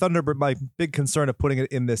Thunderbird, my big concern of putting it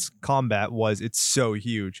in this combat was it's so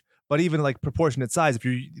huge. But even like proportionate size, if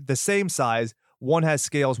you're the same size, one has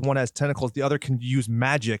scales, one has tentacles, the other can use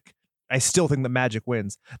magic. I still think that magic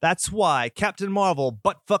wins. That's why Captain Marvel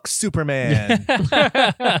buttfucks Superman.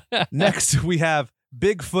 Next, we have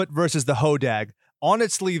Bigfoot versus the Hodag.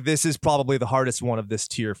 Honestly, this is probably the hardest one of this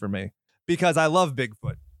tier for me because I love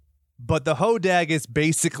Bigfoot. But the Hodag is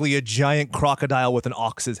basically a giant crocodile with an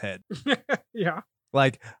ox's head. Yeah.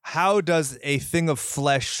 Like, how does a thing of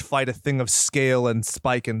flesh fight a thing of scale and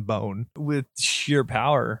spike and bone? With sheer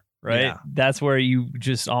power, right? Yeah. That's where you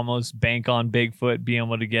just almost bank on Bigfoot being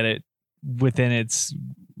able to get it within its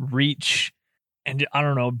reach and, I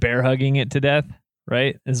don't know, bear hugging it to death,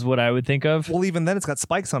 right? Is what I would think of. Well, even then, it's got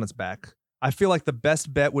spikes on its back. I feel like the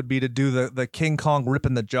best bet would be to do the King Kong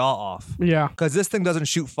ripping the jaw off. Yeah. Because this thing doesn't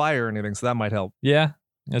shoot fire or anything, so that might help. Yeah,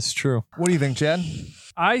 that's true. What do you think, Chad?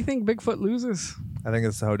 I think Bigfoot loses. I think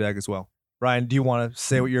it's the Hodag as well. Ryan, do you want to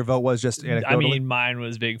say what your vote was just anecdotally? I mean, mine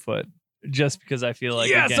was Bigfoot just because I feel like,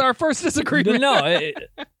 Yes, again, our first disagreement. No,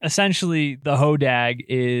 essentially the Hodag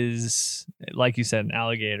is, like you said, an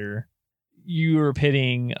alligator. you're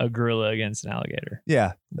pitting a gorilla against an alligator.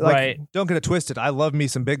 Yeah. Like, Right. Don't get it twisted. I love me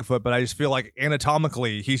some Bigfoot, but I just feel like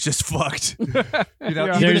anatomically he's just fucked. You know,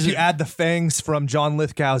 Yeah. even There's if you a- add the fangs from John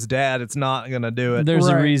Lithgow's dad, it's not gonna do it. There's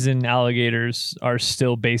a Right. reason alligators are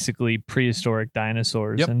still basically prehistoric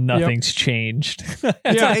dinosaurs Yep. and nothing's changed. It's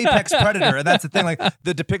Yeah. an apex predator, and that's the thing. Like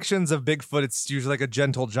the depictions of Bigfoot, it's usually like a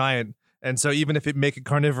gentle giant, and so even if it make it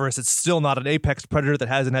carnivorous, it's still not an apex predator that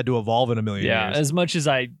hasn't had to evolve in a million Yeah, years. as much as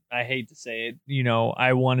I hate to say it,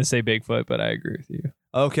 I want to say Bigfoot, but I agree with you.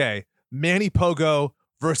 Okay, Manny Pogo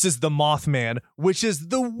versus the Mothman, which is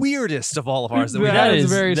the weirdest of all of ours. That we That have.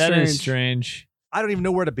 is very that is strange. strange. I don't even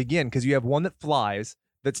know where to begin because you have one that flies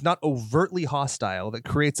that's not overtly hostile that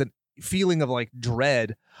creates a feeling of like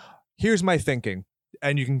dread. Here's my thinking,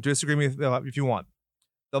 and you can disagree with me if you want.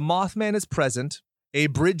 The Mothman is present. A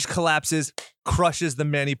bridge collapses, crushes the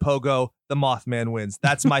Manny Pogo. The Mothman wins.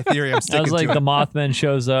 That's my theory. I'm I sticking was like, to the it. Mothman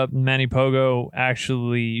shows up, and Manny Pogo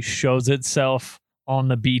actually shows itself on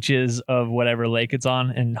the beaches of whatever lake it's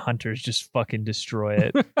on, and hunters just fucking destroy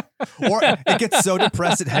it. Or it gets so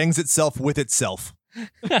depressed it hangs itself with itself.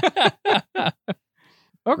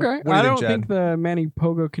 Okay. What do you I think, don't Chad? think the Manny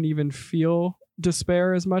Pogo can even feel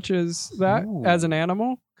despair as much as that Ooh. as an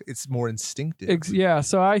animal. It's more instinctive. Yeah.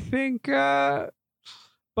 So I think, but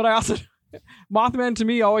I also, Mothman to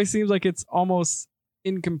me always seems like it's almost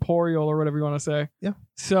incorporeal or whatever you want to say. Yeah.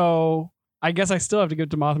 So I guess I still have to give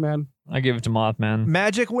it to Mothman. I give it to Mothman.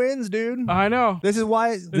 Magic wins, dude. I know. This is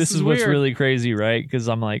why. This is is what's weird. really crazy, right? Because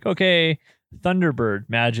I'm like, okay, Thunderbird,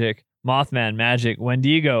 magic. Mothman, magic.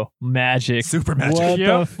 Wendigo, magic. Super magic. What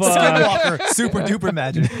Yep. the fuck? Skinwalker, super duper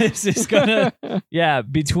magic. This is gonna,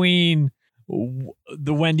 between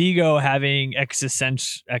the Wendigo having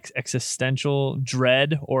existential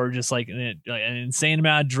dread or just like an insane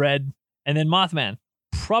amount of dread, and then Mothman,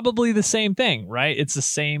 probably the same thing, right? It's the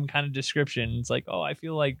same kind of description. It's like, oh, I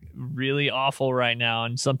feel like really awful right now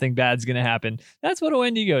and something bad's gonna happen. That's what a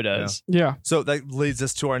Wendigo does. Yeah. So that leads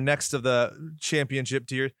us to our next of the championship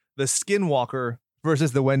tier, the Skinwalker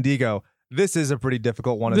versus the Wendigo. This is a pretty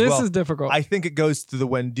difficult one as This well. is difficult. I think it goes to the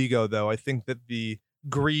Wendigo, though. I think that the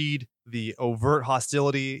greed, the overt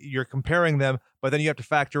hostility, you're comparing them, but then you have to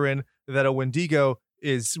factor in that a Wendigo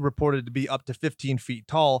is reported to be up to 15 feet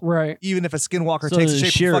tall. right. Even if a Skinwalker So takes the the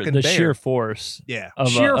shape sheer, of a fucking the bear. sheer force Yeah. of,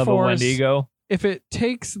 Sheer a force. Wendigo. If it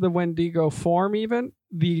takes the Wendigo form, even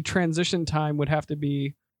the transition time would have to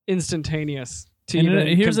be instantaneous to And even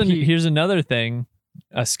compete. here's another thing.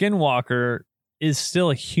 A Skinwalker is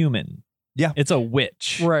still a human. Yeah. It's a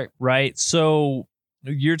witch. Right. Right? So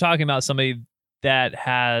you're talking about somebody that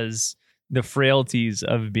has the frailties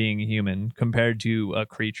of being human compared to a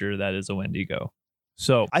creature that is a Wendigo.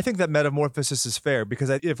 So I think that metamorphosis is fair because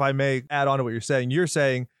if I may add on to what you're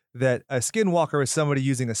saying that a Skinwalker is somebody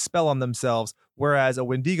using a spell on themselves, whereas a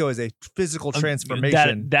Wendigo is a physical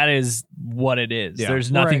transformation. that is what it is. Yeah.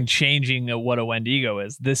 There's nothing Right. changing what a Wendigo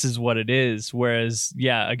is. This is what it is. Whereas,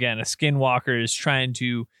 again, a Skinwalker is trying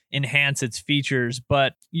to enhance its features,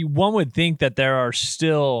 but one would think that there are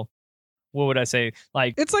still, what would I say,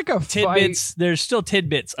 like It's like a tidbits. There's still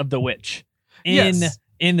tidbits of the witch Yes.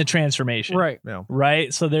 in the transformation. fight. Right. No.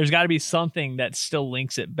 Right. So there's got to be something that still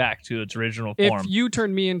links it back to its original form. If you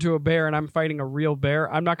turn me into a bear and I'm fighting a real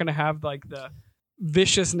bear, I'm not going to have like the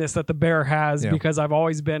viciousness that the bear has Yeah. because I've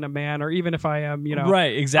always been a man, or even if I am,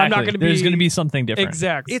 right. Exactly. gonna There's be- going to be something different.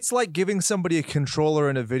 exactly. It's like giving somebody a controller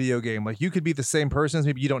in a video game. Like you could be the same person as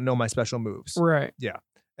me, but you don't know my special moves. Right.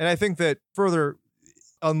 And I think that further,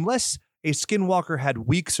 unless a Skinwalker had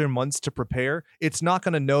weeks or months to prepare, it's not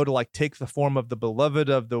going to know to like take the form of the beloved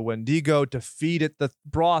of the Wendigo to feed it the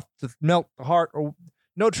broth to melt the heart, or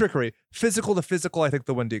no trickery. Physical to physical, I think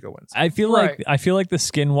the Wendigo wins. I feel Right. like the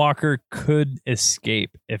Skinwalker could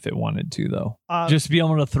escape if it wanted to, though. Um, Just be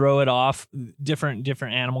able to throw it off different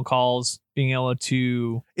animal calls, being able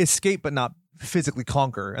to Escape, but not physically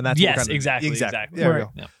conquer, and that's what yes, we're kinda- exactly. There we Right.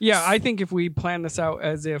 go. Yeah. Yeah, I think if we plan this out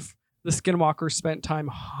as if the Skinwalker spent time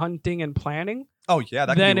hunting and planning, Oh yeah,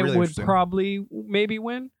 that could then be it really would interesting. probably maybe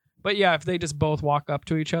win. But yeah, if they just both walk up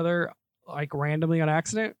to each other like randomly on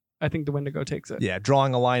accident, I think the Wendigo takes it. Yeah,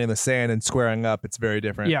 drawing a line in the sand and squaring up, it's very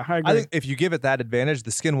different. Yeah, I agree. I think if you give it that advantage,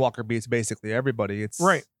 the Skinwalker beats basically everybody. It's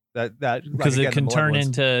Right. that Because like, it again, can the turn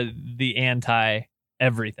malevolence. into the anti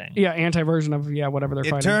everything. yeah, anti-version of whatever they're It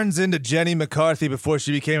fighting. turns into Jenny McCarthy before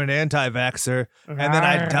she became an anti-vaxxer, and then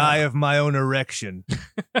I die of my own erection.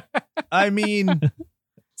 I mean,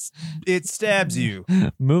 it stabs you.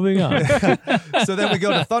 Moving on. So then we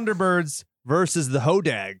go to Thunderbirds versus the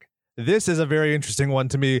Hodag. This is a very interesting one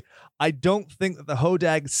to me. I don't think that the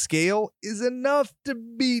Hodag scale is enough to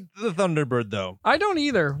beat the Thunderbird, though. I don't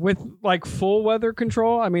either. With like full weather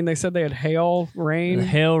control, I mean, they said they had hail, rain.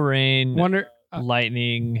 Hail, rain, Wonder,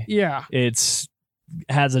 lightning. yeah,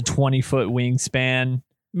 Has a 20-foot wingspan.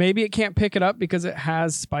 maybe it can't pick it up because it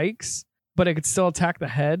has spikes, but it could still attack the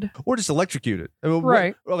head. Or just electrocute it. I mean,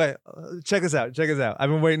 Right. Okay, check this out. I've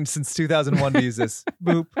been waiting since 2001 to use this.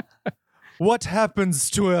 Boop. What happens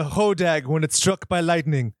to a Hodag when it's struck by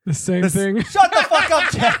lightning? The same thing. Shut the fuck up,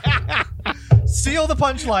 Chad. Seal the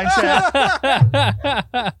punchline, Chad.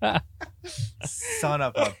 Son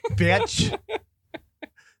of a bitch.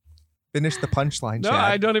 Finish the punchline, No, Chad.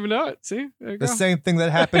 I don't even know it. See? There you The go. same thing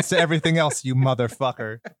that happens to everything else, you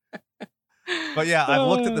motherfucker. But yeah, I've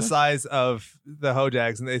looked at the size of the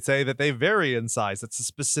Hodags, and they say that they vary in size. That's a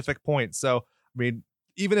specific point. So, I mean,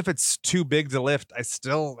 even if it's too big to lift, I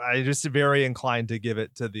just very inclined to give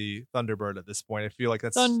it to the Thunderbird at this point. I feel like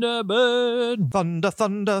that's Thunderbird.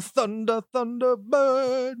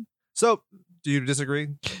 Thunderbird. So, do you disagree?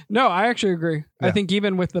 No, I actually agree. Yeah. I think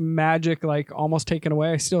even with the magic like almost taken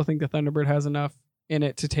away, I still think the Thunderbird has enough in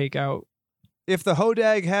it to take out. If the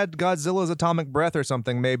Hodag had Godzilla's atomic breath or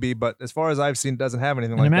something, maybe, but as far as I've seen, it doesn't have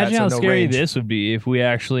anything And like imagine that. how So no scary range. this would be if we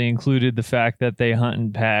actually included the fact that they hunt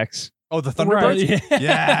in packs. Oh, the Thunderbirds? Right. Yeah.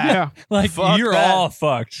 Yeah. Like, Fuck you're that. all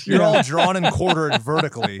fucked. You're all drawn and quartered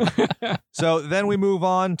vertically. So then we move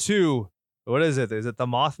on to, what is it? Is it the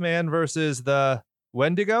Mothman versus the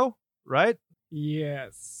Wendigo? Right?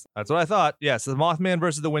 Yes. That's what I thought. Yes, the Mothman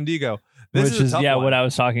versus the Wendigo. This Which is is a tough one. what I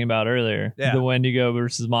was talking about earlier. Yeah. The Wendigo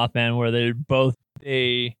versus Mothman, where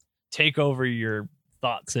they take over your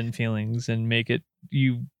thoughts and feelings and make it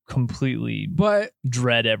you completely But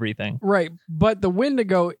dread everything. right, but the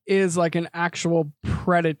Wendigo is like an actual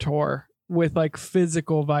predator with like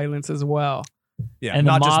physical violence as well. Yeah, and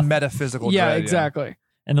the not just moth- metaphysical Yeah, dread, exactly.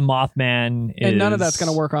 And the Mothman is And none of that's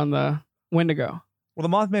going to work on the Wendigo. Well,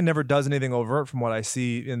 the Mothman never does anything overt from what I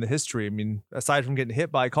see in the history. I mean, aside from getting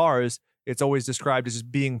hit by cars, it's always described as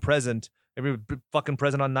just being present. Maybe fucking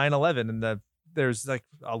present on 9/11, and there's like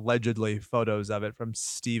allegedly photos of it from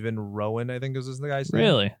Stephen Rowan, I think is the guy's name.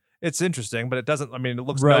 Really? It's interesting, but it doesn't. I mean, it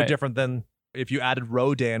looks no Right. different than if you added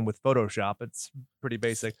Rodan with Photoshop. It's pretty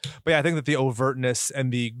basic. But yeah, I think that the overtness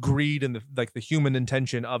and the greed and the human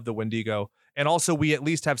intention of the Wendigo, and also we at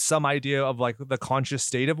least have some idea of like the conscious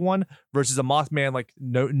state of one versus a Mothman. Like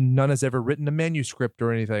none has ever written a manuscript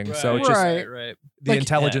or anything. So it's just Right. the Like,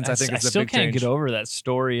 intelligence. I think I is the still big can't change. get over that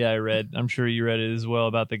story I read. I'm sure you read it as well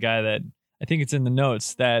about the guy that I think it's in the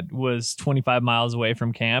notes that was 25 miles away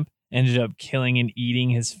from camp, ended up killing and eating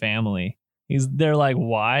his family. They're like,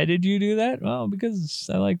 why did you do that? Well, because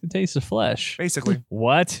I like the taste of flesh. Basically,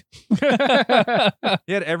 What?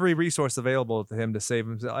 he had every resource available to him to save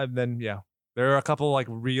himself. And then there are a couple like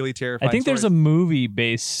really terrifying. I think there's a movie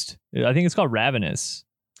based. I think it's called Ravenous.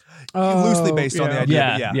 loosely based on the yeah.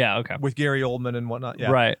 idea. Yeah, but yeah, okay, with Gary Oldman and whatnot.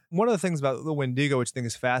 Yeah. right. One of the things about the Wendigo, which I think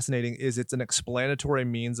is fascinating, is it's an explanatory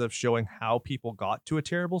means of showing how people got to a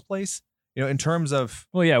terrible place. You know, in terms of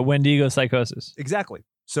Well, yeah, Wendigo psychosis. exactly.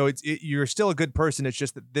 So you're still a good person. It's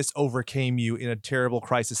just that this overcame you in a terrible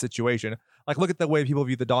crisis situation. Like, look at the way people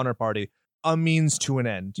view the Donner Party. A means to an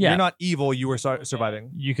end. Yeah. You're not evil. You were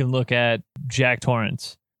surviving. You can look at Jack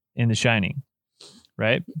Torrance in The Shining,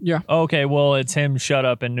 right? Yeah. Okay, well, it's him shut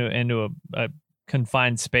up into a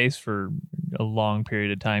confined space for a long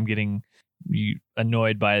period of time, getting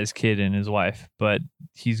annoyed by his kid and his wife, but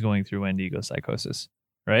he's going through Wendigo psychosis,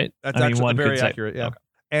 right? That's I mean, actually one very could say- accurate. Yeah. Okay.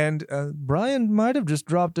 And Brian might have just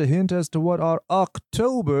dropped a hint as to what our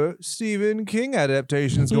October Stephen King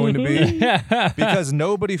adaptation is going to be. Because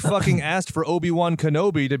nobody fucking asked for Obi-Wan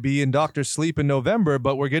Kenobi to be in Doctor Sleep in November,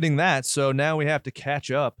 but we're getting that, so now we have to catch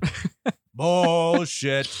up.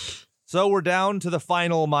 Bullshit. So we're down to the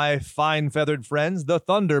final, my fine feathered friends, the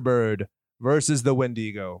Thunderbird versus the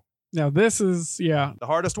Wendigo. Now this is The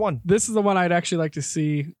hardest one. this is the one I'd actually like to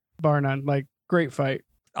see, bar none. Like, great fight.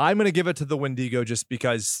 I'm going to give it to the Wendigo just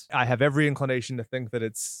because I have every inclination to think that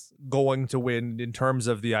it's going to win in terms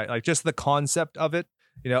of the just the concept of it.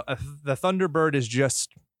 You know, the Thunderbird is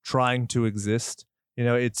just trying to exist. You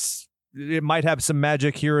know, it might have some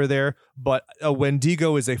magic here or there, but a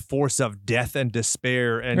Wendigo is a force of death and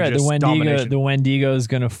despair and Right, just domination. the Wendigo is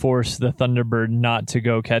going to force the Thunderbird not to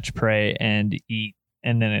go catch prey and eat,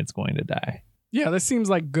 and then it's going to die. Yeah, this seems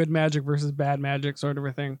like good magic versus bad magic sort of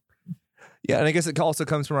a thing. Yeah, and I guess it also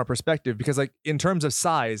comes from our perspective because, like, in terms of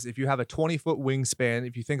size, if you have a 20-foot wingspan,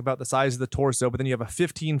 if you think about the size of the torso, but then you have a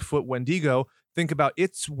 15-foot Wendigo, think about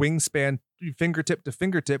its wingspan fingertip to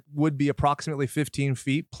fingertip would be approximately 15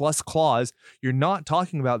 feet plus claws. You're not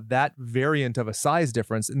talking about that variant of a size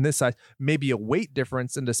difference in this size, maybe a weight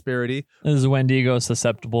difference and disparity. Is Wendigo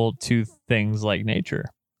susceptible to things like nature,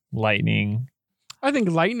 lightning? I think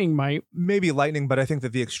lightning might. Maybe lightning, but I think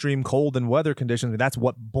that the extreme cold and weather conditions, that's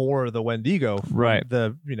what bore the Wendigo from Right.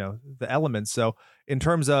 the elements. So in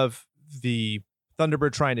terms of the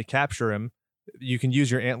Thunderbird trying to capture him, you can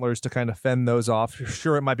use your antlers to kind of fend those off.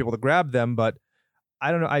 Sure, it might be able to grab them, but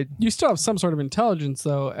I don't know. You still have some sort of intelligence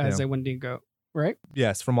though as Yeah. a Wendigo, right?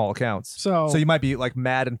 Yes, from all accounts. So You might be like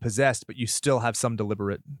mad and possessed, but you still have some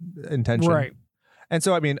deliberate intention. right. And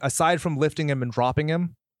so, I mean, aside from lifting him and dropping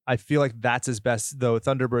him, I feel like that's his best, though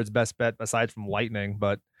Thunderbird's best bet aside from lightning,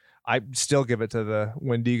 but I still give it to the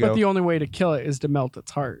Wendigo. But the only way to kill it is to melt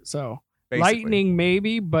its heart. So basically. lightning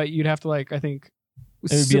maybe, but you'd have to like I think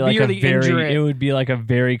It would be like severely a injure very. it. It would be like a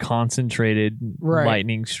very concentrated Right.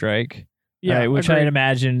 lightning strike. Yeah, right, which agreed. I'd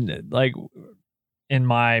imagine, like in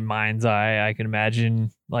my mind's eye, I can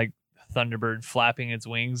imagine like Thunderbird flapping its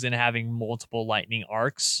wings and having multiple lightning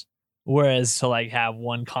arcs. Whereas to like have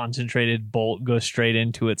one concentrated bolt go straight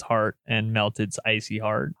into its heart and melt its icy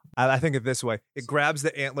heart. I think it this way. It grabs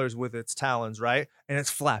the antlers with its talons, right? And it's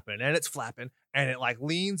flapping and it's flapping and it like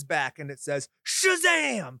leans back and it says,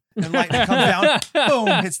 Shazam! And lightning comes down,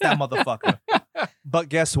 boom, hits that motherfucker. But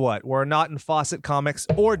guess what? We're not in Fawcett Comics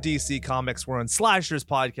or DC Comics. We're in Slashers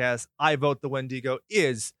Podcast. I vote the Wendigo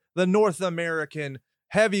is the North American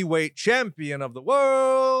heavyweight champion of the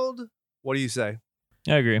world. What do you say?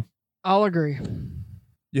 I agree. I'll agree.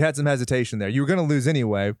 You had some hesitation there. You were going to lose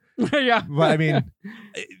anyway. Yeah. But I mean,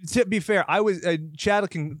 to be fair, I was Chad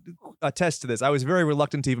can attest to this. I was very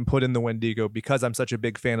reluctant to even put in the Wendigo because I'm such a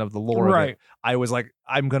big fan of the lore of Right. it. I was like,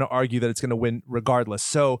 I'm going to argue that it's going to win regardless.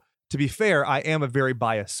 So to be fair, I am a very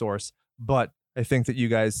biased source, but I think that you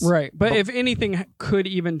guys, Right. But if anything could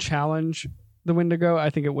even challenge the Wendigo, I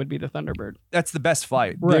think it would be the Thunderbird. that's the best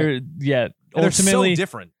fight. Right. Yeah. And they're so Ultimately,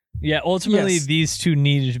 different. ultimately, Yes. these two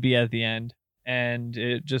needed to be at the end, and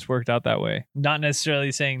it just worked out that way. Not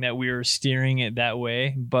necessarily saying that we were steering it that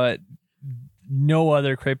way, but no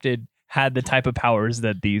other cryptid had the type of powers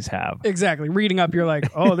that these have. Exactly. Reading up, you're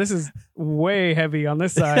like, oh, this is way heavy on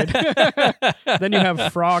this side. Then you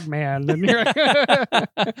have Frogman. And you're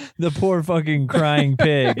The poor fucking crying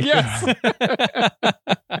pig. Yes.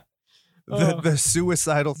 The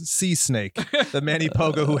suicidal sea snake, the Manny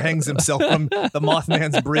Pogo who hangs himself from the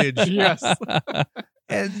Mothman's bridge. Yes.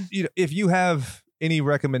 And if you have any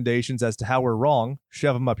recommendations as to how we're wrong,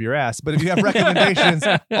 shove them up your ass. But if you have recommendations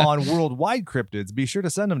on worldwide cryptids, be sure to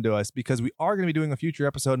send them to us because we are going to be doing a future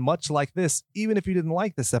episode much like this, even if you didn't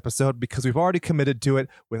like this episode, because we've already committed to it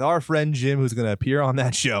with our friend Jim, who's going to appear on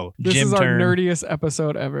that show. This Jim is our turn. nerdiest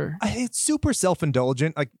episode ever. It's super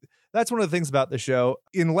self-indulgent. Like, that's one of the things about the show.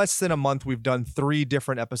 In less than a month, we've done 3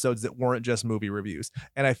 different episodes that weren't just movie reviews.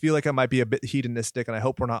 And I feel like I might be a bit hedonistic, and I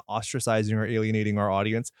hope we're not ostracizing or alienating our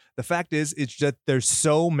audience. The fact is, it's just there's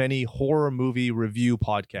so many horror movie review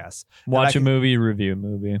podcasts. Watch a And movie, review a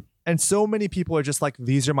movie. And so many people are just like,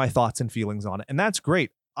 these are my thoughts and feelings on it. And that's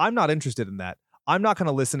great. I'm not interested in that. I'm not going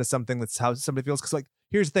to listen to something that's how somebody feels. Because, like,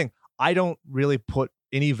 here's the thing. I don't really put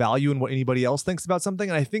any value in what anybody else thinks about something.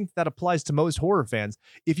 And I think that applies to most horror fans.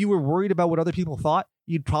 If you were worried about what other people thought,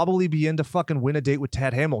 you'd probably be into fucking Win a Date with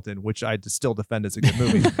Tad Hamilton, which I still defend as a good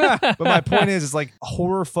movie. But my point is like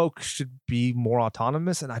horror folk should be more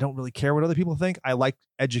autonomous. And I don't really care what other people think. I like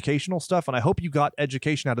educational stuff. And I hope you got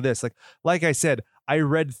education out of this. Like I said, I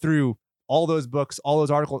read through all those books, all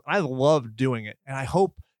those articles. I love doing it. And I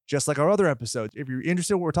hope, just like our other episodes, if you're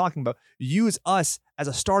interested in what we're talking about, use us as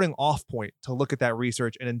a starting off point to look at that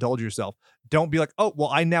research and indulge yourself. Don't be like, oh, well,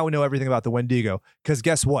 I now know everything about the Wendigo, because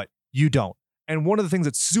guess what? You don't. And one of the things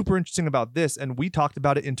that's super interesting about this, and we talked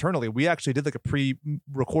about it internally, we actually did like a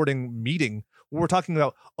pre-recording meeting where we're talking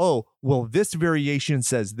about, oh, well, this variation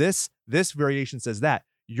says this variation says that.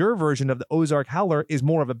 Your version of the Ozark Howler is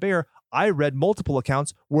more of a bear. I read multiple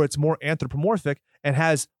accounts where it's more anthropomorphic and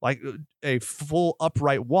has like a full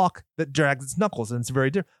upright walk that drags its knuckles, and it's very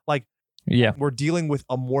different. Like, Yeah. we're dealing with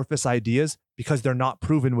amorphous ideas because they're not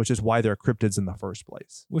proven, which is why they're cryptids in the first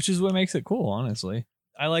place. Which is what makes it cool, honestly.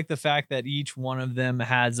 I like the fact that each one of them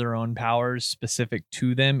has their own powers specific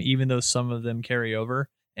to them, even though some of them carry over.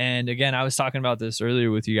 And again, I was talking about this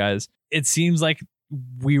earlier with you guys. It seems like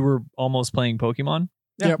we were almost playing Pokemon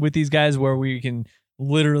Yep. with these guys, where we can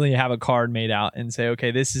literally have a card made out and say,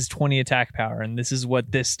 okay, this is 20 attack power, and this is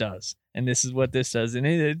what this does, and this is what this does. And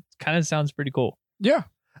it kind of sounds pretty cool. Yeah.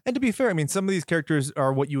 And to be fair, I mean, some of these characters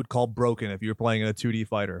are what you would call broken if you were playing in a 2D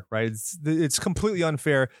fighter, right? It's completely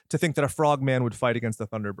unfair to think that a frogman would fight against the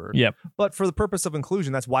Thunderbird. Yep. But for the purpose of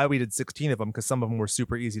inclusion, that's why we did 16 of them, because some of them were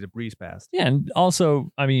super easy to breeze past. Yeah, and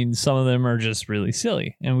also, I mean, some of them are just really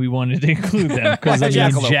silly, and we wanted to include them because of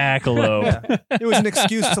Jackalope. Jackalope. Yeah. It was an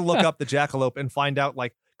excuse to look up the jackalope and find out,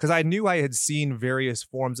 like, because I knew I had seen various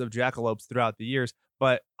forms of jackalopes throughout the years,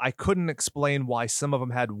 but I couldn't explain why some of them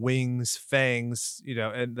had wings, fangs,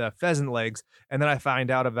 and the pheasant legs. And then I find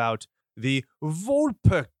out about the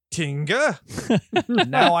Wolpertinger.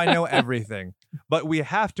 Now I know everything. But we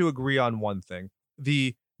have to agree on one thing.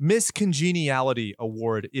 The Miscongeniality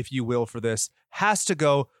Award, if you will, for this has to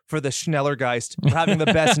go for the Schnellergeist for having the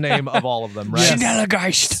best name of all of them, right?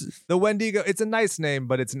 Schnellergeist. The Wendigo, it's a nice name,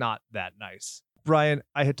 but it's not that nice. Brian,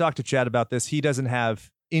 I had talked to Chad about this. He doesn't have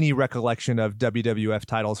any recollection of WWF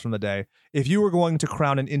titles from the day. If you were going to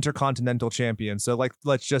crown an intercontinental champion, so like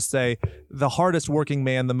let's just say the hardest working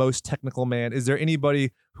man, the most technical man, is there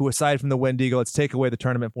anybody who, aside from the Wendigo, let's take away the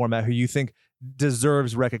tournament format, who you think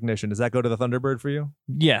deserves recognition? Does that go to the Thunderbird for you?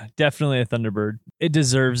 Yeah, definitely a Thunderbird. It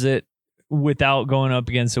deserves it without going up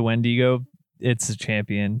against a Wendigo. It's a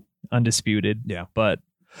champion, undisputed. Yeah. But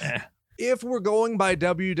If we're going by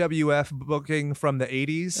WWF booking from the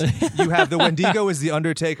 80s, you have the Wendigo is the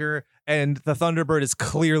Undertaker, and the Thunderbird is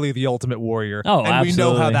clearly the Ultimate Warrior. oh, and absolutely. we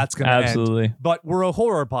know how that's going to end. Absolutely. But we're a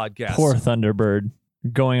horror podcast. Poor Thunderbird.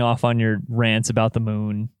 Going off on your rants about the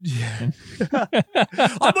moon. Yeah.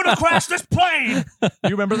 I'm going to crash this plane. You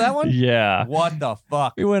remember that one? Yeah. What the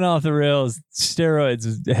fuck? We went off the rails. Steroids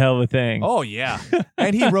is a hell of a thing. Oh, yeah.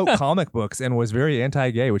 And he wrote comic books and was very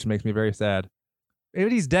anti-gay, which makes me very sad.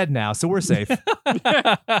 But he's dead now, so we're safe. Is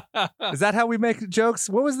that how we make jokes?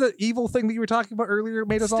 What was the evil thing that you were talking about earlier?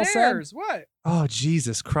 Made us all sad? Stairs, what? Oh,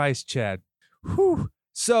 Jesus Christ, Chad. Whew.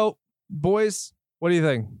 So, boys, what do you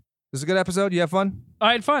think? This is a good episode? You have fun?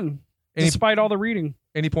 I had fun, Any- despite all the reading.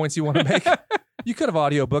 Any points you want to make? You could have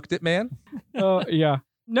audiobooked it, man. Yeah.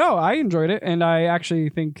 No, I enjoyed it, and I actually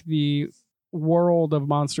think the world of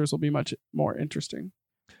monsters will be much more interesting.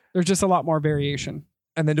 There's just a lot more variation.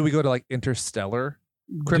 And then do we go to like interstellar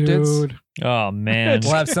cryptids? Dude. Oh, man.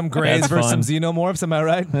 We'll have some grays That's versus some fun. xenomorphs. Am I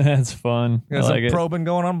right? That's fun. I There's some like it. probing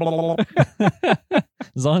going on. Blah, blah, blah.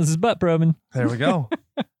 As long as it's butt probing. There we go.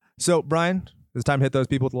 So, Brian, it's time to hit those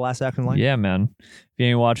people with the last action line. Yeah, man. If you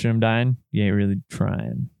ain't watching them dying, you ain't really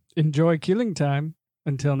trying. Enjoy killing time.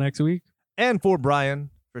 Until next week. And for Brian,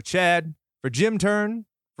 for Chad, for Jim Turn,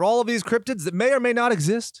 for all of these cryptids that may or may not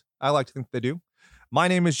exist, I like to think they do. My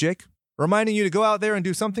name is Jake, reminding you to go out there and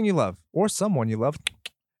do something you love, or someone you love.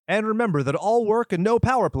 And remember that all work and no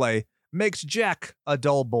power play makes Jack a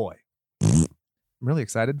dull boy. I'm really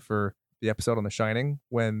excited for the episode on The Shining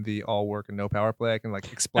when the all work and no power play, I can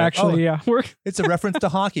like explain. Actually, yeah. We're It's a reference to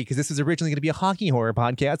hockey because this was originally going to be a hockey horror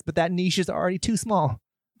podcast, but that niche is already too small.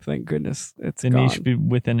 Thank goodness. It's A gone. niche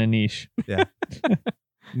within a niche.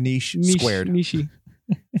 Niche Niche squared. Niche.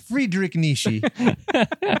 Friedrich Nietzsche.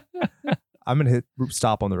 I'm going to hit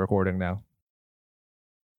stop on the recording now.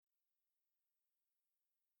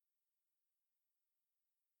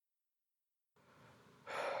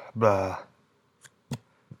 Bah.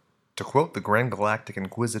 To quote the Grand Galactic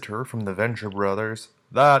Inquisitor from the Venture Brothers,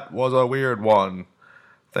 that was a weird one.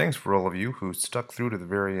 Thanks for all of you who stuck through to the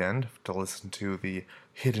very end to listen to the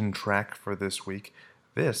hidden track for this week.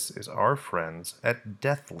 This is our friends at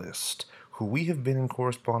Deathlist, who we have been in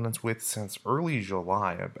correspondence with since early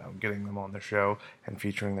July about getting them on the show and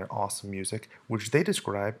featuring their awesome music, which they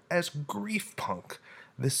describe as grief punk.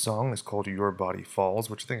 This song is called Your Body Falls,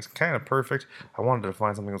 which I think is kind of perfect. I wanted to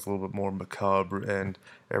find something that's a little bit more macabre and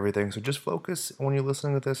everything, so just focus when you're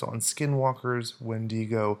listening to this on Skinwalkers,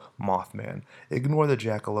 Wendigo, Mothman. Ignore the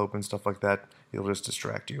Jackalope and stuff like that. It'll just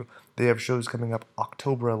distract you. They have shows coming up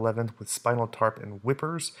October 11th with Spinal Tarp and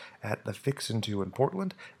Whippers at the Fixin' 2 in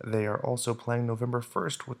Portland. They are also playing November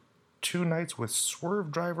 1st with 2 nights with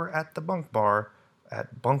Swerve Driver at the Bunk Bar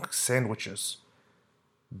at Bunk Sandwiches.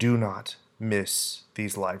 Do not miss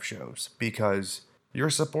these live shows because you're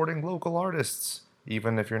supporting local artists,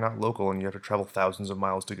 even if you're not local and you have to travel thousands of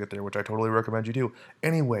miles to get there, which I totally recommend you do.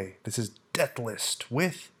 Anyway, this is Deathlist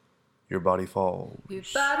with Your Body Falls. Your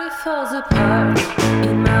body falls apart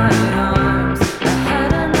in my arms.